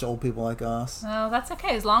 Probably a bunch of old people like us. No, that's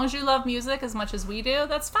okay. As long as you love music as much as we do,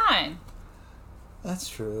 that's fine. That's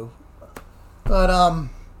true. But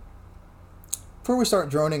before we start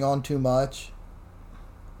droning on too much,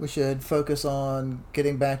 we should focus on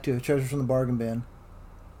getting back to Treasures from the Bargain Bin.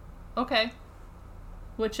 Okay.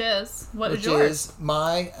 Which is? What is yours?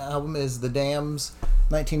 My album is The Damned's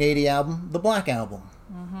 1980 album, The Black Album.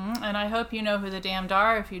 Mm-hmm. And I hope you know who The Damned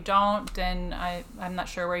are. If you don't, then I'm not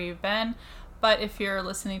sure where you've been. But if you're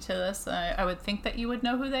listening to this, I would think that you would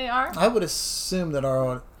know who they are. I would assume that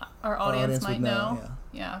our audience might know.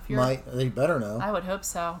 Yeah, if you're, they better know. I would hope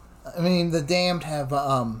so. The Damned have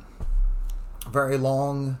a very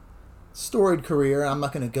long, storied career. I'm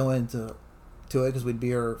not going to go into it because we'd be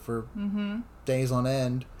here for days on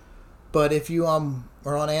end. But if you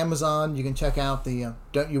are on Amazon, you can check out the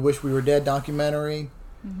 "Don't You Wish We Were Dead" documentary.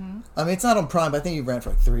 Mm-hmm. It's not on Prime, but I think you rent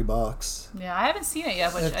it for like $3. Yeah, I haven't seen it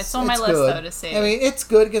yet, which it's on my list good. though to see. It's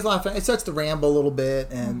good. It gets a lot of fun. It starts to ramble a little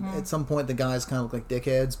bit, and at some point the guys kind of look like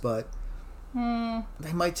dickheads, but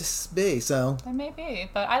they might just be. So they may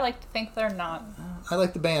be, but I like to think they're not. I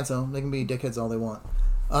like the band, so they can be dickheads all they want.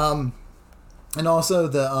 And also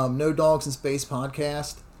the No Dogs in Space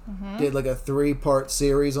podcast did like a 3-part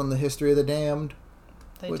series on the history of the Damned.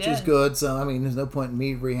 Which is good. So, there's no point in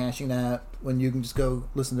me rehashing that when you can just go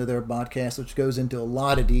listen to their podcast, which goes into a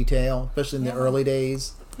lot of detail, especially in the early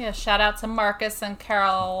days. Yeah, shout out to Marcus and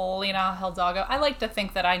Carolina Hidalgo. I like to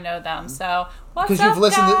think that I know them. So, what's up,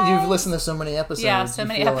 because you've listened to so many episodes. Yeah, so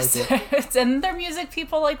many episodes. And they're music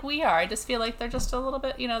people like we are. I just feel like they're just a little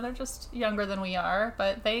bit, they're just younger than we are,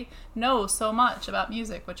 but they know so much about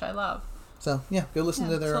music, which I love. So, yeah, go listen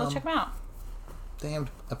to their check them out.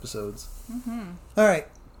 Damned episodes. All right,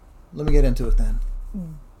 let me get into it then.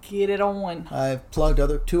 Get it on. I've plugged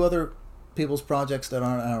two other people's projects that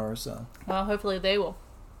aren't ours. So Well, hopefully they will.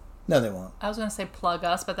 no, they won't. I was going to say plug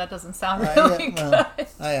us, but that doesn't sound Right, really well, good.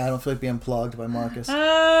 I don't feel like being plugged by Marcus.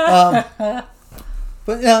 Ah.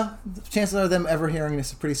 But yeah, the chances are them ever hearing this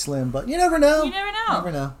is pretty slim. But you never know. You never know.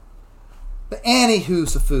 Never know. But anywho,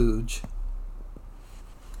 Safuge.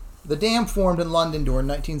 The Damned formed in London during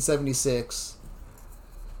 1976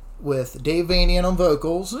 with Dave Vanian on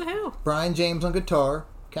vocals, Woohoo. Brian James on guitar,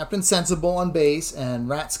 Captain Sensible on bass, and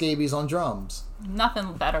Rat Scabies on drums.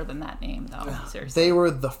 Nothing better than that name, though. Seriously. They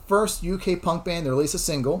were the first UK punk band to release a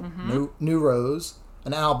single, New Rose,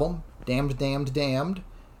 an album, Damned, Damned, Damned,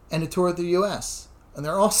 and a tour of the US. And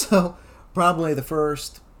they're also probably the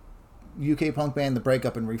first UK punk band to break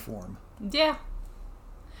up and reform. Yeah.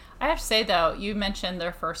 I have to say, though, you mentioned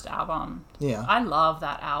their first album. Yeah. I love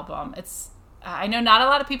that album. I know not a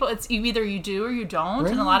lot of people, either you do or you don't.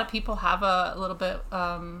 Really? And a lot of people have a little bit,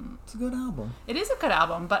 It's a good album. it is a good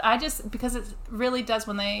album, but because it really does,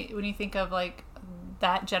 when you think of like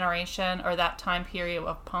that generation or that time period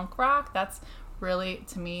of punk rock, that's really,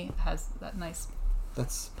 to me, has that nice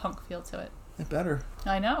That's punk feel to it. better.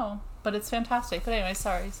 I know, but it's fantastic. But anyway,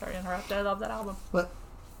 sorry to interrupt. I love that album.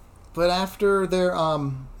 But after their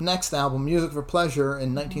next album, Music for Pleasure,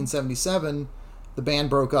 in 1977, the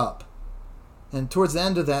band broke up. And towards the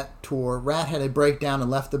end of that tour, Rat had a breakdown and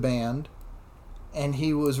left the band. And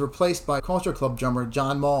he was replaced by Culture Club drummer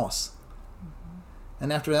John Moss.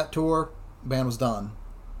 And after that tour, the band was done.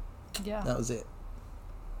 Yeah. That was it.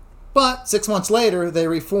 But 6 months later, they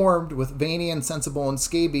reformed with Vanian, Sensible, and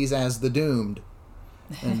Scabies as The Doomed.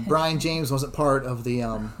 And Brian James wasn't part of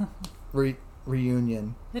the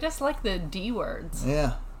reunion. They just like the D words.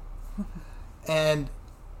 Yeah. And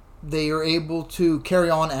they were able to carry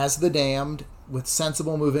on as The Damned, with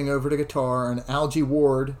Sensible moving over to guitar, and Algie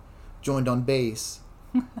Ward joined on bass.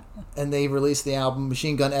 And they released the album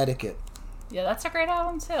Machine Gun Etiquette. Yeah, that's a great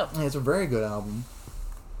album too. And it's a very good album.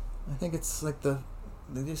 I think it's like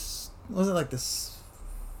was that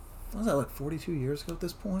like 42 years ago at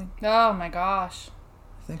this point? Oh my gosh.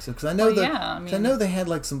 I think so, because I know I know they had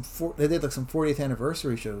like they did like some 40th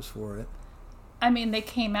anniversary shows for it. I mean, they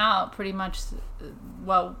came out pretty much,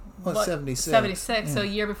 76. 76, Yeah. so a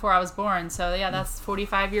year before I was born. So yeah, that's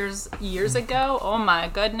 45 years ago. Oh my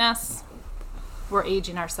goodness. We're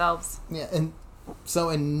aging ourselves. Yeah, and so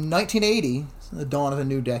in 1980, the dawn of a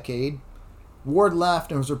new decade, Ward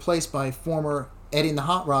left and was replaced by former Eddie and the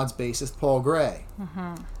Hot Rods bassist Paul Gray.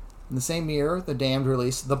 Mm-hmm. In the same year, the Damned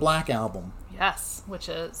released the Black Album. Yes, which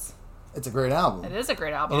is... It's a great album. It is a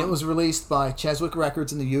great album. And it was released by Cheswick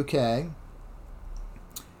Records in the UK.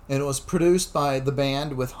 And it was produced by the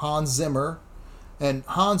band with Hans Zimmer. And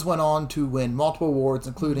Hans went on to win multiple awards,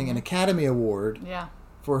 including an Academy Award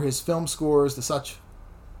for his film scores to such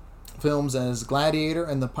films as Gladiator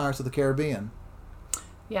and The Pirates of the Caribbean.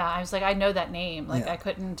 Yeah, I was like, I know that name. Like, I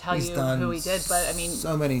couldn't tell you who he did, but I mean,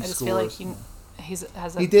 so many I just scores. feel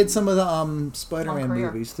like he did some of the Spider-Man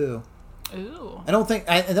movies too. Ooh. I don't think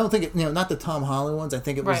it, not the Tom Holland ones. I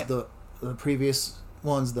think it was Right. the previous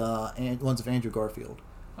ones, the ones of Andrew Garfield.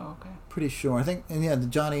 Oh, okay. Pretty sure. I think, and the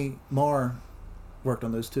Johnny Marr worked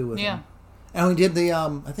on those too with Yeah. him. And he did the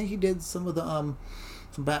I think he did some of the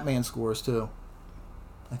some Batman scores too.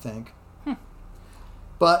 I think.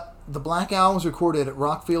 But the Black Album was recorded at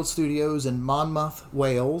Rockfield Studios in Monmouth,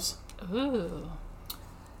 Wales. Ooh.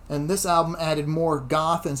 And this album added more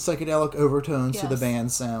goth and psychedelic overtones to the Yes.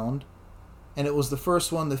 band's sound. And it was the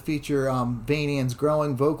first one to feature Vanian's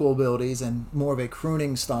growing vocal abilities and more of a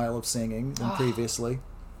crooning style of singing than previously.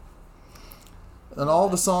 And all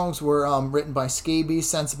the songs were written by Scabies,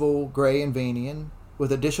 Sensible, Gray, and Vanian,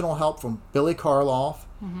 with additional help from Billy Karloff,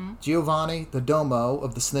 Giovanni the Domo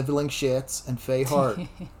of the Sniveling Shits, and Faye Hart.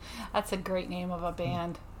 They That's a great name of a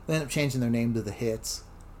band. ended up changing their name to the Hits.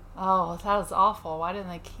 Oh, that was awful. Why didn't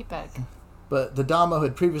they keep it? But the Domo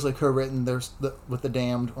had previously co-written with the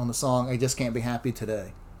Damned on the song "I Just Can't Be Happy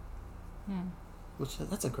Today," which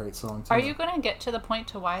that's a great song too. Are you going to get to the point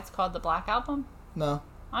to why it's called the Black Album? No.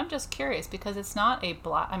 I'm just curious because it's not a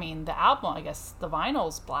black. I mean, the album, I guess the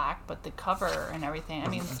vinyl's black, but the cover and everything. I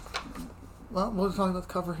mean, Well, we'll talk about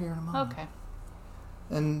the cover here in a moment. okay.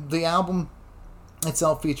 And the album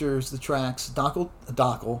itself features the tracks Dockle,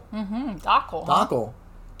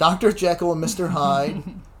 Dr. Jekyll and Mr. Hyde,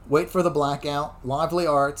 Wait for the Blackout, Lively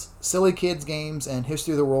Arts, Silly Kids Games, and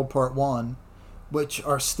History of the World Part 1, which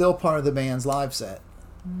are still part of the band's live set.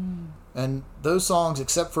 And those songs,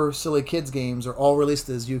 except for Silly Kids Games, are all released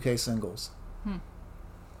as UK singles.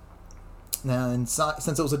 Now,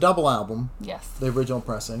 since it was a double album, Yes. the original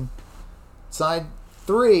pressing, side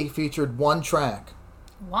 3 featured one track,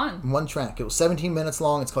 One track. It was 17 minutes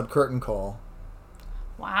long. It's called Curtain Call.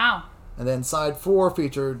 Wow. And then side 4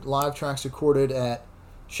 featured live tracks recorded at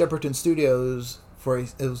Shepperton Studios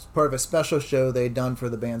it was part of a special show they'd done for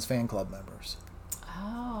the band's fan club members.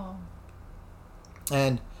 Oh.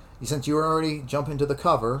 And since you were already jumping to the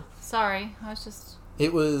cover, Sorry, I was just...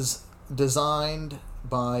 it was designed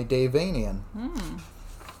by Dave Vanian.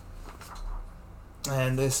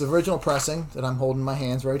 And this original pressing that I'm holding in my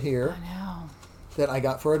hands right here, I know. that I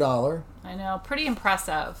got for $1. I know. Pretty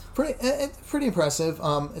impressive. Pretty impressive.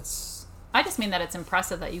 I just mean that it's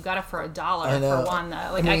impressive that you got it for $1 I know. for one. Though.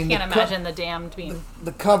 Like, I mean, I can't imagine the Damned being...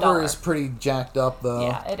 The cover $1. is pretty jacked up, though.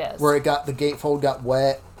 Yeah, it is. Where the gatefold got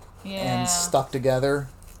wet Yeah. and stuck together.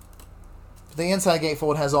 The inside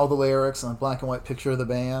gatefold has all the lyrics and a black and white picture of the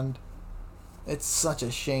band. It's such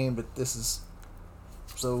a shame that this is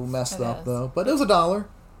so messed It up, is. though. But it was $1.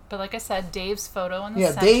 But like I said, Dave's photo in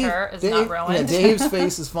the center is not ruined. Yeah, Dave's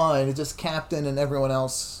face is fine. It's just Captain and everyone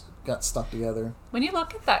else got stuck together. When you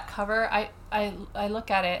look at that cover, I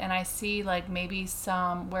look at it and I see like maybe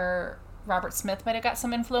some where Robert Smith might have got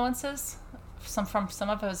some influences from some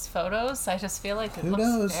of his photos. I just feel like it Who looks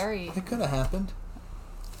knows? very... It could have happened.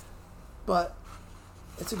 But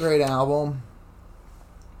it's a great album.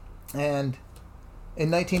 And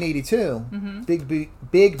in 1982,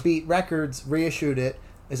 Big Beat Records reissued it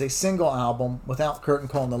as a single album without Curtain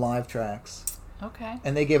Call and the live tracks. Okay.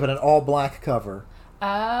 And they gave it an all-black cover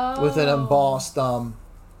Oh. with an embossed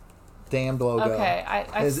Damned logo. Okay,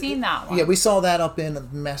 I've seen that one. Yeah, we saw that up in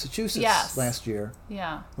Massachusetts last year.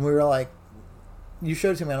 Yeah. And we were like, you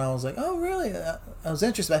showed it to me, and I was like, "Oh, really?" I was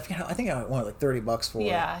interested. I think I wanted like $30 for it.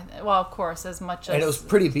 Yeah. Well, of course, as much as... And it was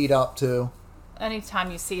pretty beat up too.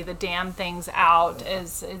 Anytime you see the Damned things out,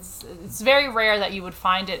 it's very rare that you would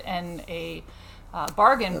find it in a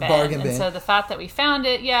bargain bin. And so the fact that we found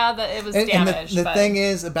it, that it was damaged. And the thing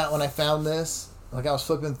is about when I found this, like I was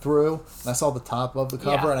flipping through, and I saw the top of the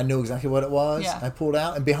cover, and I knew exactly what it was. Yeah. I pulled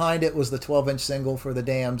out, and behind it was the 12-inch single for the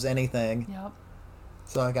Damned's Anything. Yep.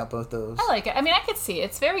 So I got both those. I like it. I mean, I could see it.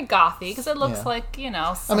 It's very gothy because it looks like,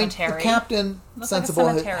 cemetery. I mean, the Captain Looks Sensible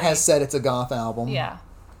like a cemetery. has said it's a goth album. Yeah.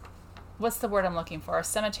 What's the word I'm looking for? A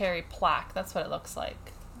cemetery plaque. That's what it looks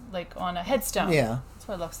like. Like on a headstone. Yeah. That's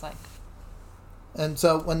what it looks like. And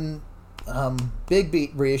so when Big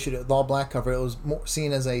Beat reissued it with all black cover, it was more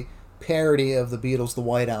seen as a parody of the Beatles' The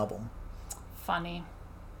White Album. Funny.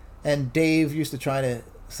 And Dave used to try to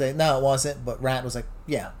say, no, it wasn't, but Rat was like,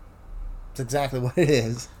 yeah, it's exactly what it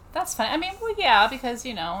is. That's funny. I mean, well, yeah, because, the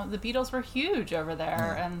Beatles were huge over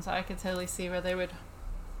there, Yeah. and so I could totally see where they would,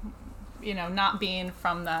 not being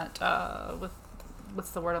from that, what's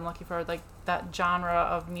the word I'm looking for, like that genre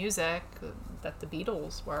of music that the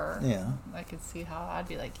Beatles were. Yeah. I could see how I'd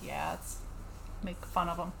be like, it's make fun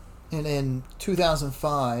of them. And in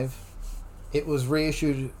 2005, it was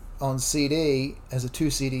reissued on CD as a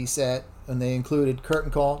 2-CD set, and they included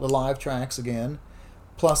Curtain Call, the live tracks again,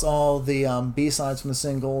 plus all the B-sides from the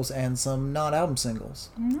singles and some non-album singles.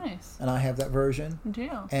 Nice. And I have that version. Do.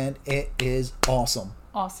 And it is awesome.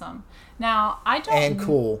 Awesome. Now, And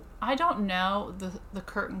cool. I don't know the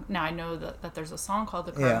Curtain... Now, I know that there's a song called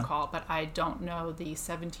The Curtain Call, but I don't know the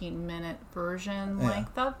 17-minute version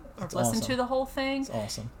length of... Or listen to the whole thing. It's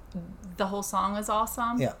awesome. The whole song is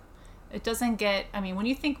awesome. Yeah. It doesn't get... I mean, when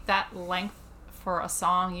you think that length for a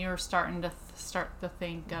song, you're starting to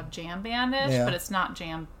think of jam bandish, but it's not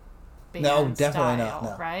jam band No, definitely style, not.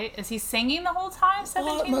 No. Right? Is he singing the whole time?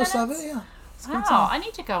 17 minutes? Most of it, yeah. Wow, I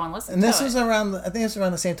need to go and listen And to it. this was around, I think it's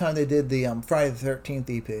around the same time they did the Friday the 13th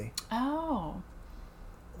EP, Oh.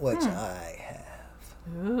 which I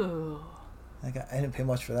have. Ooh. I didn't pay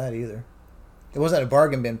much for that either. It wasn't a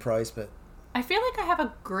bargain bin price, but I feel like I have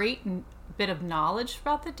a great bit of knowledge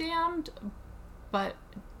about the Damned, but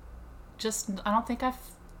just I don't think I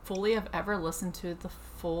fully have ever listened to the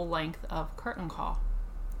full length of Curtain Call.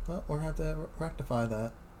 well, we're going to have to rectify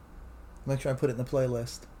that. Make sure I put it in the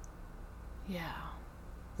playlist. Yeah.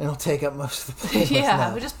 It'll take up most of the playlist Yeah,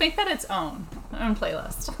 now. we just make that its own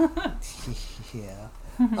playlist. Yeah.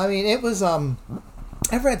 I mean, it was,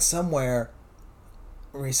 I've read somewhere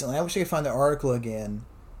recently, I wish I could find the article again,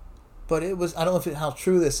 but it was, I don't know how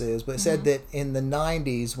true this is, but it said that in the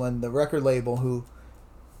 90s when the record label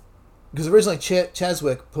because originally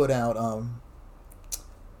Cheswick put out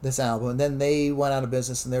this album, and then they went out of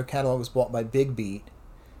business and their catalog was bought by Big Beat.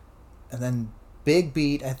 And then Big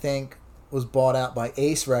Beat, I think, was bought out by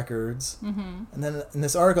Ace Records. Mm-hmm. And then in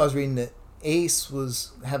this article I was reading that Ace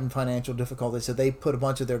was having financial difficulties, so they put a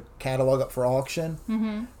bunch of their catalog up for auction.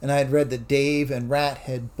 Mm-hmm. And I had read that Dave and Rat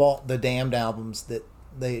had bought the Damned albums that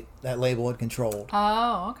that label had controlled.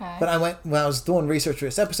 Oh, okay. But when I was doing research for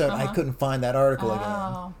this episode, I couldn't find that article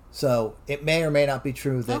again. So it may or may not be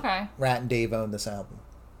true that Rat and Dave owned this album.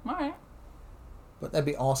 All right. But that'd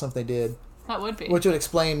be awesome if they did. That would be. Which would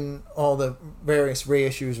explain all the various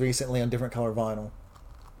reissues recently on different color vinyl.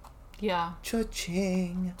 Yeah.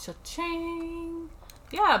 Cha-ching. Cha-ching.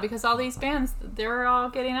 Yeah, because all these bands, they're all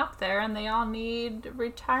getting up there and they all need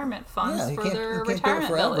retirement funds for their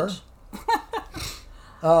retirement village.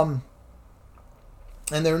 And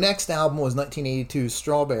their next album was 1982's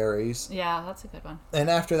Strawberries. Yeah, that's a good one. And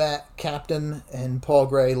after that, Captain and Paul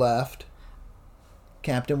Gray left.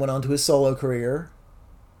 Captain went on to his solo career.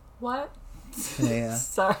 What? Yeah.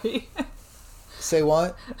 Sorry. Say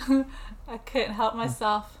what? I couldn't help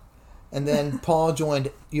myself. And then Paul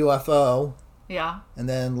joined UFO. Yeah. And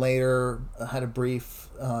then later had a brief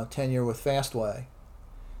tenure with Fastway.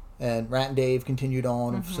 And Rat and Dave continued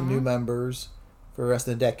on with some new members for the rest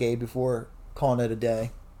of the decade before calling it a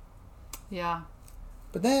day. Yeah.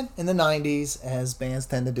 But then in the 90s, as bands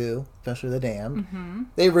tend to do, especially the Damned,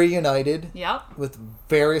 they reunited with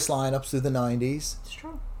various lineups through the 90s. It's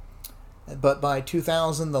true. But by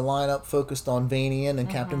 2000, the lineup focused on Vanian and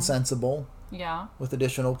Captain Sensible. Yeah. With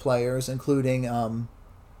additional players, including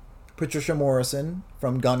Patricia Morrison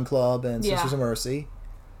from Gun Club and Sisters of Mercy.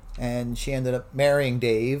 And she ended up marrying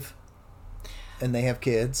Dave. And they have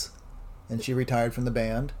kids. And she retired from the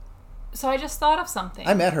band. So I just thought of something.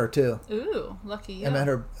 I met her, too. Ooh, lucky you. I met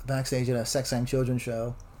her backstage at a Sex and Children's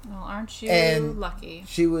show. Well, aren't you lucky?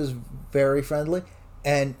 She was very friendly.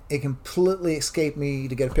 And it completely escaped me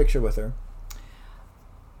to get a picture with her.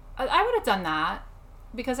 I would have done that.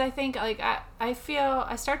 Because I think, like, I feel,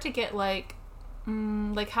 I start to get, like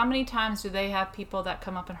how many times do they have people that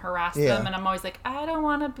come up and harass them? And I'm always like, I don't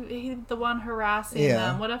want to be the one harassing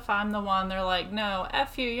them. What if I'm the one? They're like, no,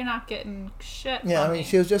 F you, you're not getting shit from me.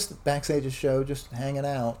 She was just backstage at the show, just hanging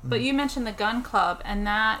out. But you mentioned the Gun Club, and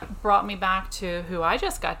that brought me back to who I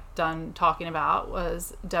just got done talking about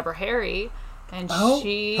was Deborah Harry. And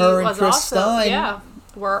she her and was Chris also, Stein.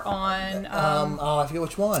 were on... I forget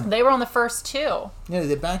which one. They were on the first two. Yeah, they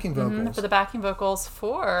did backing vocals. For the backing vocals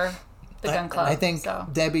for the Gun Club. I think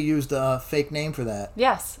Debbie used a fake name for that.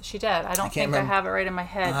 Yes, she did. I don't think I have it right in my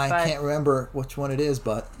head. I can't remember which one it is,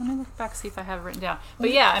 but... Let me look back, see if I have it written down.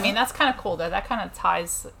 But yeah, I mean, that's kind of cool, though. That kind of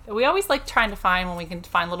ties... We always like trying to find when we can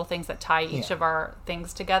find little things that tie each of our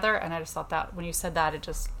things together, and I just thought that when you said that, it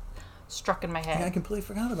just struck in my head. Yeah, I completely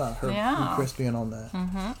forgot about her and Chris being on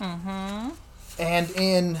that. And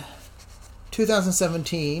in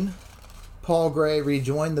 2017, Paul Gray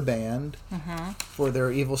rejoined the band for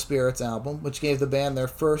their Evil Spirits album, which gave the band their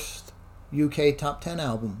first UK top 10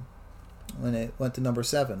 album when it went to number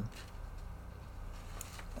 7.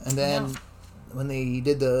 And then when they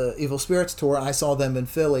did the Evil Spirits tour, I saw them in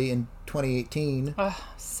Philly in 2018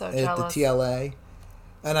 so at jealous. the TLA.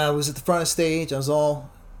 And I was at the front of stage. I was all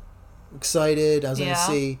excited. I was going to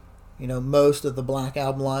see, most of the Black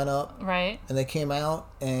Album lineup. Right. And they came out,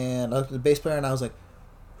 and I looked at the bass player, and I was like,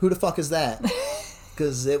 who the fuck is that?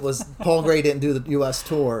 Because it was Paul Gray didn't do the U.S.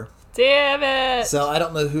 tour. Damn it! So I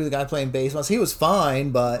don't know who the guy playing bass was. He was fine,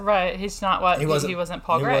 but right, he's not what he wasn't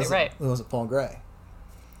Paul Gray, right? He wasn't Paul Gray.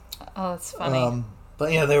 Oh, that's funny. But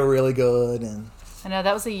they were really good, and I know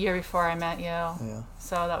that was a year before I met you. Yeah.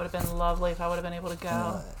 So that would have been lovely if I would have been able to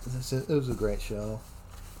go. It was a great show.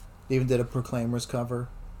 They even did a Proclaimers cover.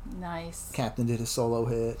 Nice. Captain did his solo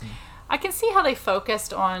hit. I can see how they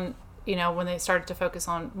focused on, when they started to focus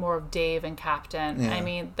on more of Dave and Captain. Yeah. I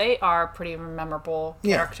mean, they are pretty memorable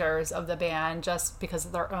characters of the band just because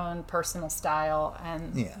of their own personal style,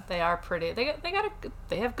 and they are pretty. They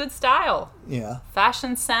have good style. Yeah.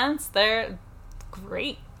 Fashion sense. They're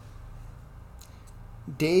great.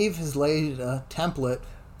 Dave has laid a template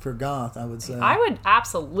for goth, I would say. I would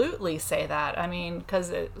absolutely say that. I mean, because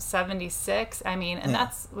it's 76. I mean, and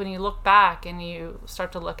that's when you look back and you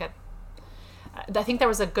start to look at. I think there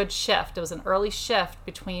was a good shift. It was an early shift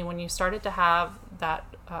between when you started to have that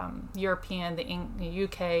European, the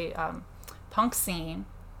UK punk scene,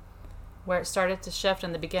 where it started to shift.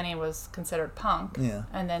 In the beginning, was considered punk,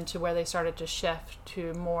 and then to where they started to shift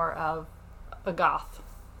to more of a goth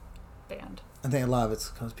band. I think a lot of it's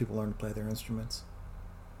because people learn to play their instruments.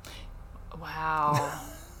 Wow.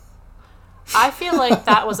 I feel like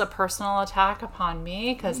that was a personal attack upon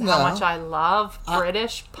me because how much I love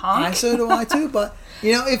British punk. So do I too. But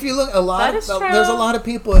if you look, there's a lot of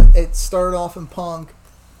people. It started off in punk,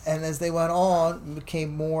 and as they went on,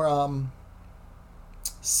 became more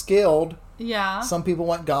skilled. Yeah. Some people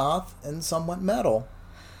went goth, and some went metal,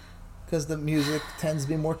 because the music tends to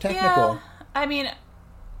be more technical. Yeah. I mean,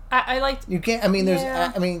 I liked. You can't. I mean, there's.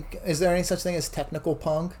 Yeah. I mean, is there any such thing as technical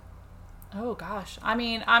punk? Oh gosh, I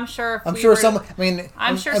mean, I'm sure. If I'm we sure were, someone. I mean,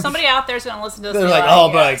 I'm sure somebody out there's going to listen to this. They're and like, be oh,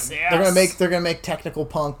 yes, but yes. they're gonna make technical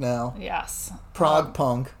punk now. Yes. Prog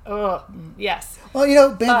punk. Oh, yes. Well, you know,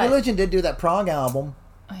 Bad But- Religion did do that prog album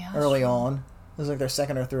Oh, yeah, early on. It was like their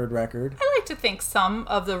second or third record. I like to think some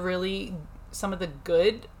of the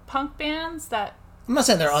good punk bands that I'm not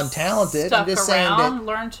saying they're untalented. stuck I'm just around saying that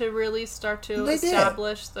learn to really start to They did.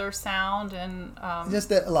 establish their sound and just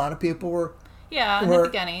that a lot of people were in the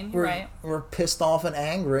beginning, right? were pissed off and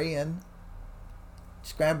angry and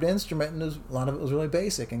just grabbed an instrument, and a lot of it was really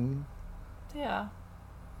basic. And Yeah.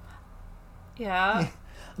 I'm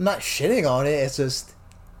not shitting on it. It's just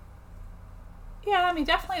Yeah, I mean,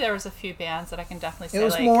 definitely there was a few bands that I can definitely say it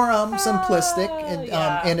was like, more simplistic and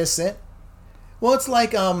yeah. innocent. Well, it's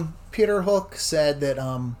like Peter Hook said that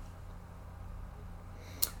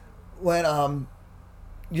when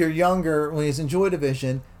you're younger, when he's in Joy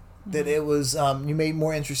Division, that it was you made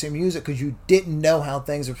more interesting music because you didn't know how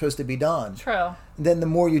things are supposed to be done. True. And then the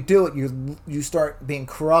more you do it, you start being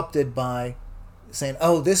corrupted by saying,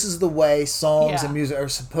 "Oh, this is the way songs Yeah. and music are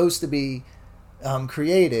supposed to be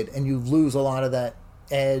created," and you lose a lot of that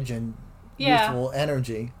edge and Yeah. youthful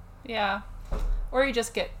energy. Yeah. Or you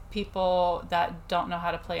just get people that don't know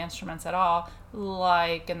how to play instruments at all,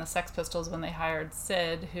 like in the Sex Pistols when they hired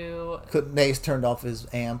Sid, who They turned off his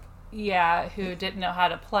amp, who didn't know how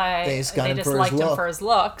to play. They just got him just for his liked him look. for his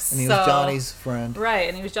looks. and he so, was Johnny's friend. Right,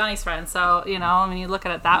 and he was Johnny's friend. So, I mean, you look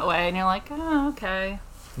at it that way and you're like, oh, okay.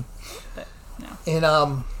 But, no.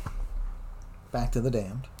 In Back to the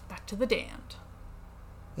Damned. Back to the Damned.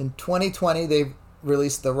 In 2020, they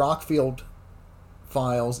released the Rockfield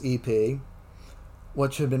Files EP,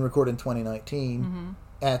 which had been recorded in 2019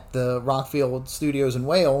 at the Rockfield Studios in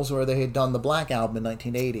Wales, where they had done the Black Album in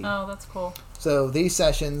 1980. Oh, that's cool. So these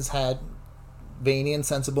sessions had Vaney and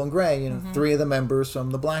Sensible and Gray, three of the members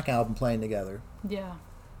from the Black Album playing together. Yeah.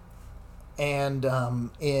 And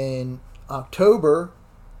in October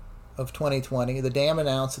of 2020, the Damned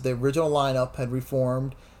announced that the original lineup had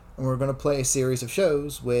reformed and were going to play a series of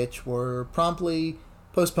shows, which were promptly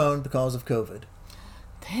postponed because of COVID.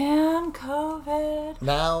 Damn COVID.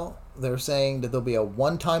 Now they're saying that there'll be a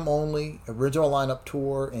one-time only original lineup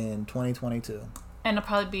tour in 2022. And it'll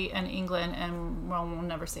probably be in England and we'll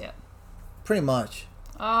never see it. Pretty much.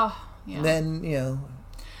 Oh, yeah. And then,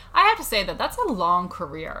 I have to say that that's a long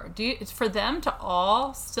career. For them to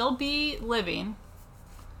all still be living,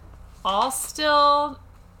 all still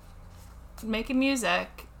making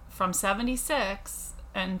music from 76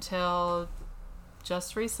 until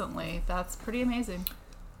just recently, that's pretty amazing.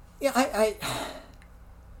 yeah,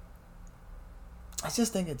 I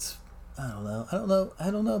just think it's, I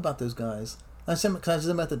don't know about those guys. I see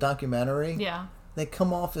them at the documentary. Yeah. They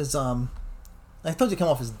come off as I told you, come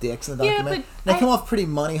off as dicks in the Yeah, documentary. but They come off pretty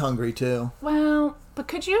money hungry too. Well, but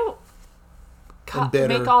could you And bitter.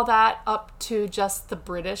 make all that up to just the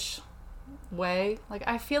British way? Like,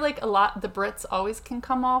 I feel like the Brits always can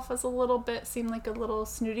come off as seem like a little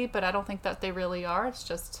snooty, but I don't think that they really are. It's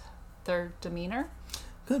just their demeanor.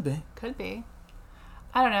 Could be. Could be.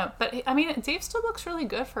 I don't know. But, I mean, Dave still looks really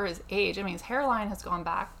good for his age. I mean, his hairline has gone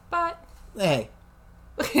back, but... Hey,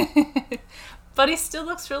 but he still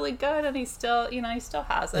looks really good, and he still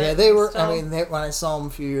has it. yeah, they were. Still- I mean, when I saw them a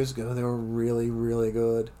few years ago, they were really, really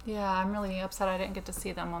good. Yeah, I'm really upset I didn't get to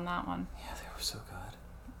see them on that one. Yeah, they were so good.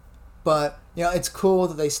 But it's cool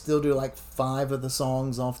that they still do like 5 of the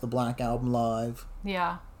songs off the Black Album live.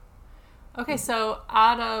 Yeah. Okay, so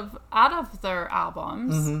out of their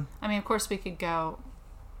albums, Mm-hmm. I mean, of course, we could go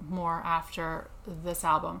more after this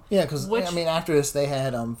album. Yeah, because after this they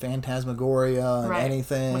had Phantasmagoria and Right,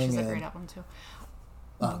 Anything, which is a and great album too.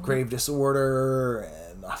 Grave Disorder,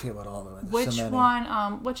 and I forget what all of them. Which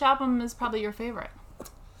one? Which album is probably your favorite?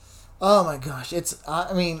 Oh my gosh, it's.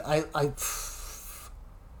 I mean, I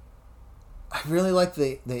really like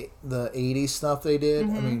the 80s stuff they did.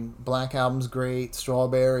 I mean, Black Album's great.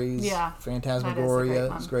 Strawberries. Yeah, Phantasmagoria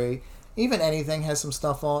that is is a great great. Even Anything has some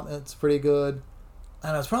stuff on it. It's pretty good. I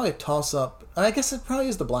don't know, it's probably a toss up. I guess it probably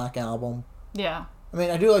is the Black Album. Yeah. I mean,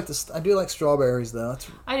 I do like Strawberries though.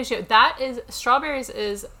 I do too. Strawberries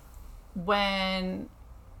is when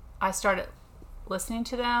I started listening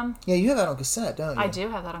to them. Yeah, you have that on cassette, don't you? I do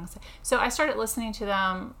have that on cassette. So I started listening to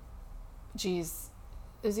them, it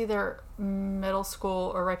was either middle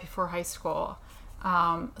school or right before high school.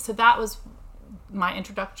 So that was my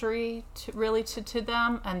introductory to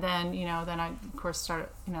them. And then, then I, of course, started,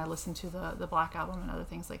 I listened to the Black Album and other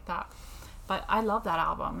things like that. But I love that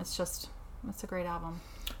album. It's a great album.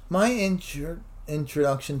 My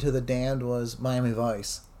introduction to the Damned was Miami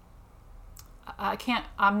Vice. I can't.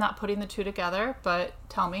 I'm not putting the two together, but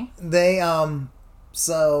tell me. They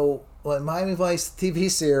so when Miami Vice TV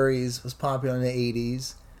series was popular in the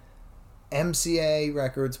 80s, MCA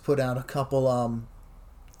Records put out a couple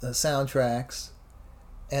soundtracks,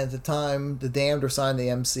 and at the time the Damned were signed to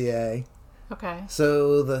MCA. Okay.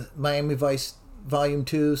 So the Miami Vice Volume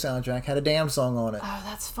 2 soundtrack had a Damned song on it. Oh,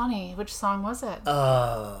 that's funny. Which song was it?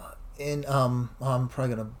 I'm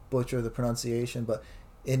probably gonna butcher the pronunciation, but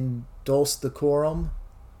in Dulce Decorum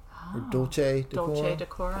or Dulce Decorum. Dolce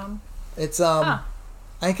Decorum. It's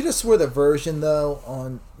I could have swore the version though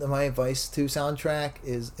on the Miami Vice 2 soundtrack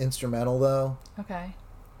is instrumental though. Okay.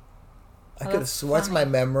 I could have sworn that's my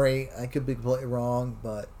memory. I could be completely wrong,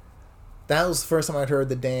 but that was the first time I'd heard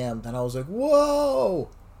the Damned, and I was like, "Whoa!"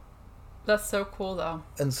 That's so cool though.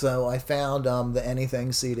 And so I found the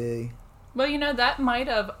Anything CD. Well, you know, that might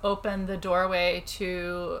have opened the doorway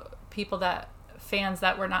to fans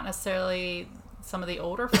that were not necessarily some of the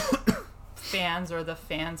older fans or the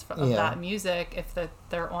fans of that music, if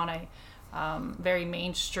they're on a very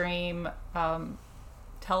mainstream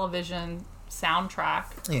television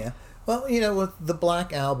soundtrack. Yeah. Well, you know, with the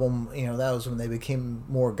Black Album, you know, that was when they became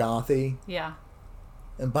more gothy. Yeah.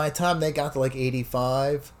 And by the time they got to like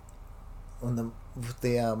 85, with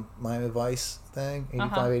the Miami Vice thing,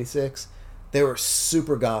 85, 86, they were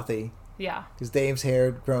super gothy. Yeah. Because Dave's hair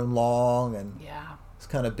had grown long and yeah, it's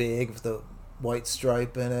kind of big with the white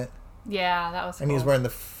stripe in it. Yeah, that was cool. And he was wearing the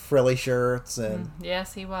frilly shirts and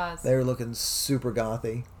yes, he was. They were looking super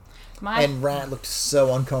gothy. And Rat looked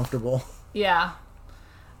so uncomfortable. Yeah.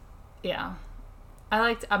 Yeah. I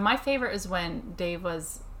liked my favorite is when Dave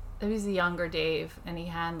was a younger Dave, and he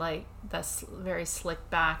had like this very slick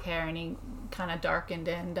back hair, and he kind of darkened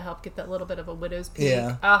in to help get that little bit of a widow's peak.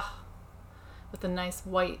 Yeah. With a nice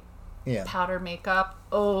white powder makeup.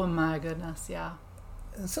 Oh my goodness, yeah.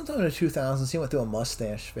 And sometime in the 2000s, he went through a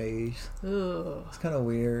mustache phase. Ooh. It's kind of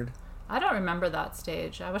weird. I don't remember that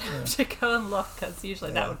stage. I would have to go and look, because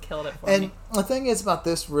usually that would kill it for me. And the thing is about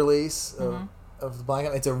this release of the Black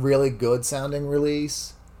Album, it's a really good sounding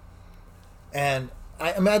release. And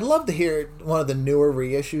I mean, I'd love to hear one of the newer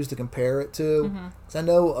reissues to compare it to. Because I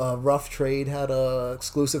know Rough Trade had a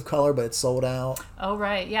exclusive color, but it sold out. Oh,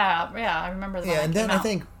 right. Yeah, I remember that. Yeah, and then I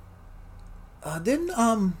think, didn't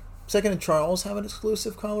Second and Charles have an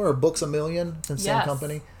exclusive color, or Books A Million from the same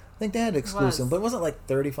company? I think they had exclusive, but it wasn't like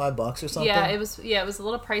 $35 or something. Yeah, it was. Yeah, it was a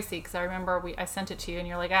little pricey, because I remember I sent it to you, and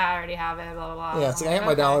you're like, I already have it. Blah blah blah. Yeah, it's like I got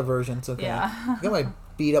my dollar version. It's okay. Yeah, I got my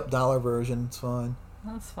beat up dollar version. It's fine.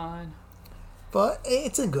 That's fine. But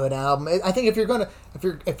it's a good album. I think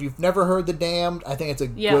if you've never heard The Damned, I think it's a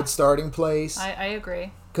good starting place. I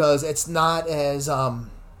agree. Because it's not as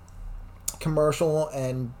commercial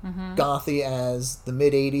and gothy as the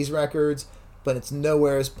mid '80s records, but it's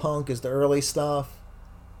nowhere as punk as the early stuff.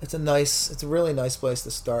 It's a really nice place to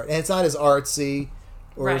start, and it's not as artsy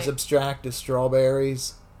or as abstract as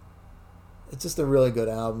Strawberries. It's just a really good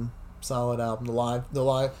album, solid album.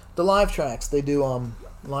 The live tracks, they do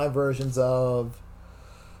live versions of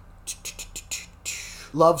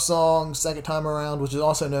Love Song, Second Time Around, which is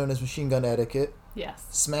also known as Machine Gun Etiquette. Yes.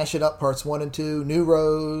 Smash It Up Parts 1 and 2, New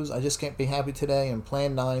Rose, I Just Can't Be Happy Today, and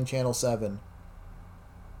Plan 9, Channel 7.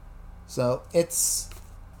 So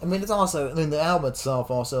the album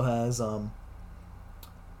itself also has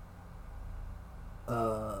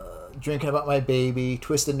Drinking About My Baby,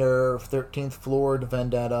 Twisted Nerve, 13th Floor,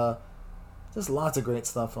 Vendetta. There's lots of great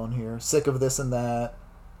stuff on here. Sick of This and That.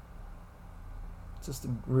 Just a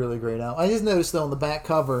really great album. I just noticed though on the back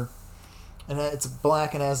cover, and it's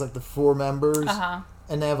black and has like the four members,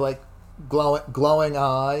 and they have like glowing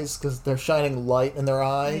eyes because they're shining light in their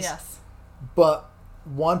eyes. Yes. But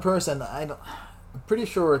one person, I'm pretty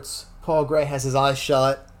sure it's Paul Gray, has his eyes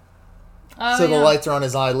shut, so the lights are on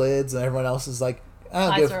his eyelids, and everyone else is like,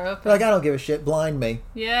 eyes are open. I don't give a shit. Blind me.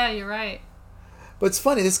 Yeah, you're right. But it's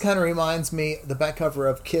funny. This kind of reminds me the back cover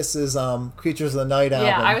of Kiss's "Creatures of the Night" album.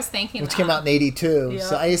 Yeah, I was thinking which came out in '82. Yeah.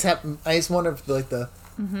 So I just wonder if like the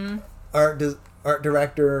art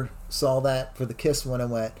director saw that for the Kiss one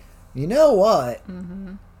and went, you know what?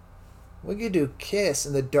 We could do Kiss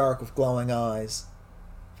in the dark with glowing eyes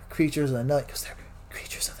for Creatures of the Night, because they're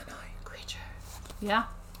creatures of the night. Yeah.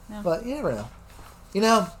 But you never know. You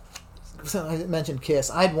know, so I mentioned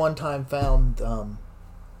Kiss. I'd one time found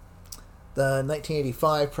the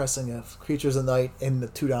 1985 pressing of Creatures of the Night in the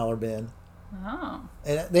 $2 bin. Oh.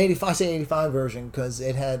 And the 85 version, because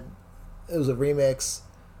it was a remix.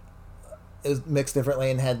 It was mixed differently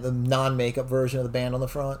and had the non-makeup version of the band on the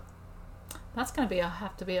front. That's going to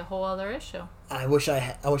have to be a whole other issue. I wish I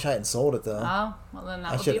hadn't sold it though. Oh, well then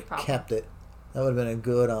that would be a problem. I should have kept it. That would have been a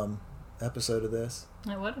good episode of this.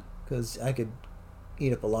 I would. Because I could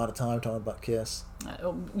eat up a lot of time talking about Kiss.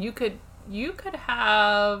 You could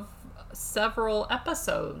have several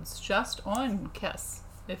episodes just on Kiss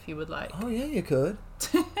if you would like. Oh yeah, you could.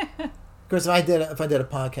 Because if I did a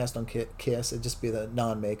podcast on Kiss, it'd just be the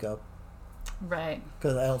non-makeup. Right.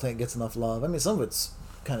 Because I don't think it gets enough love. I mean, some of it's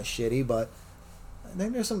kind of shitty, but I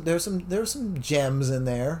think there's some gems in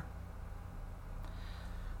there.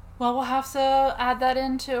 Well, we'll have to add that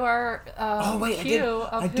into our queue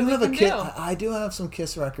of who we can do. I do have some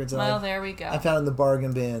Kiss records. Well, there we go. I found in the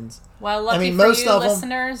bargain bins. Well, lucky for you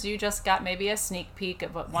listeners, you just got maybe a sneak peek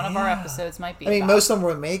of what one of our episodes might be. I mean, about. most of them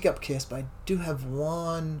were makeup Kiss, but I do have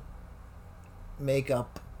one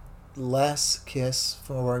makeup less Kiss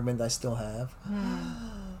from a bargain bin that I still have.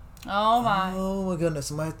 Oh my! Oh my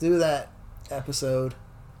goodness! I might do that episode.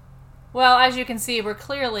 Well, as you can see, we're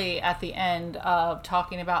clearly at the end of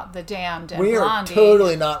talking about The Damned and we Blondie. are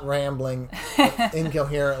totally not rambling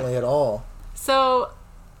incoherently at all. So,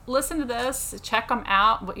 listen to this. Check them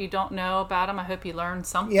out. What you don't know about them. I hope you learned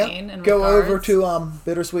something. Yep. Go over to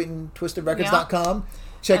bittersweetandtwistedrecords.com.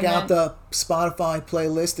 Check out the Spotify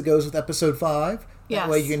playlist that goes with episode 5. That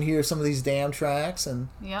way you can hear some of these Damned tracks and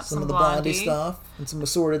some of the Blondie stuff and some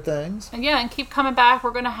assorted things. And keep coming back.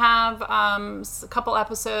 We're going to have a couple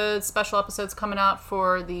episodes, special episodes coming up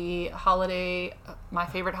for the holiday, my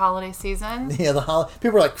favorite holiday season. Yeah,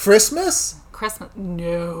 people are like, Christmas? Christmas?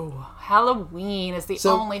 No. Halloween is the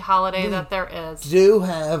only holiday that there is. Do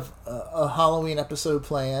have a Halloween episode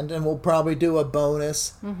planned, and we'll probably do a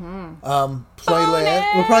bonus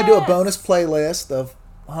playlist. We'll probably do a bonus playlist of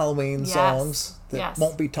Halloween songs that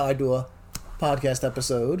won't be tied to a podcast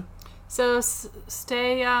episode. So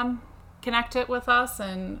stay connected with us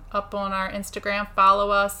and up on our Instagram,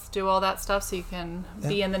 follow us, do all that stuff so you can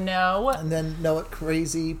be in the know. And then know what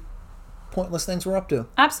crazy, pointless things we're up to.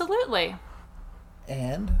 Absolutely.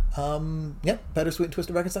 And,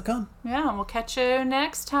 bittersweetandtwistedrecords.com. Yeah, and we'll catch you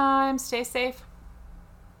next time. Stay safe.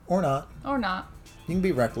 Or not. Or not. You can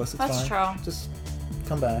be reckless, it's fine. That's true. Just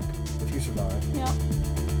come back if you survive. Yeah.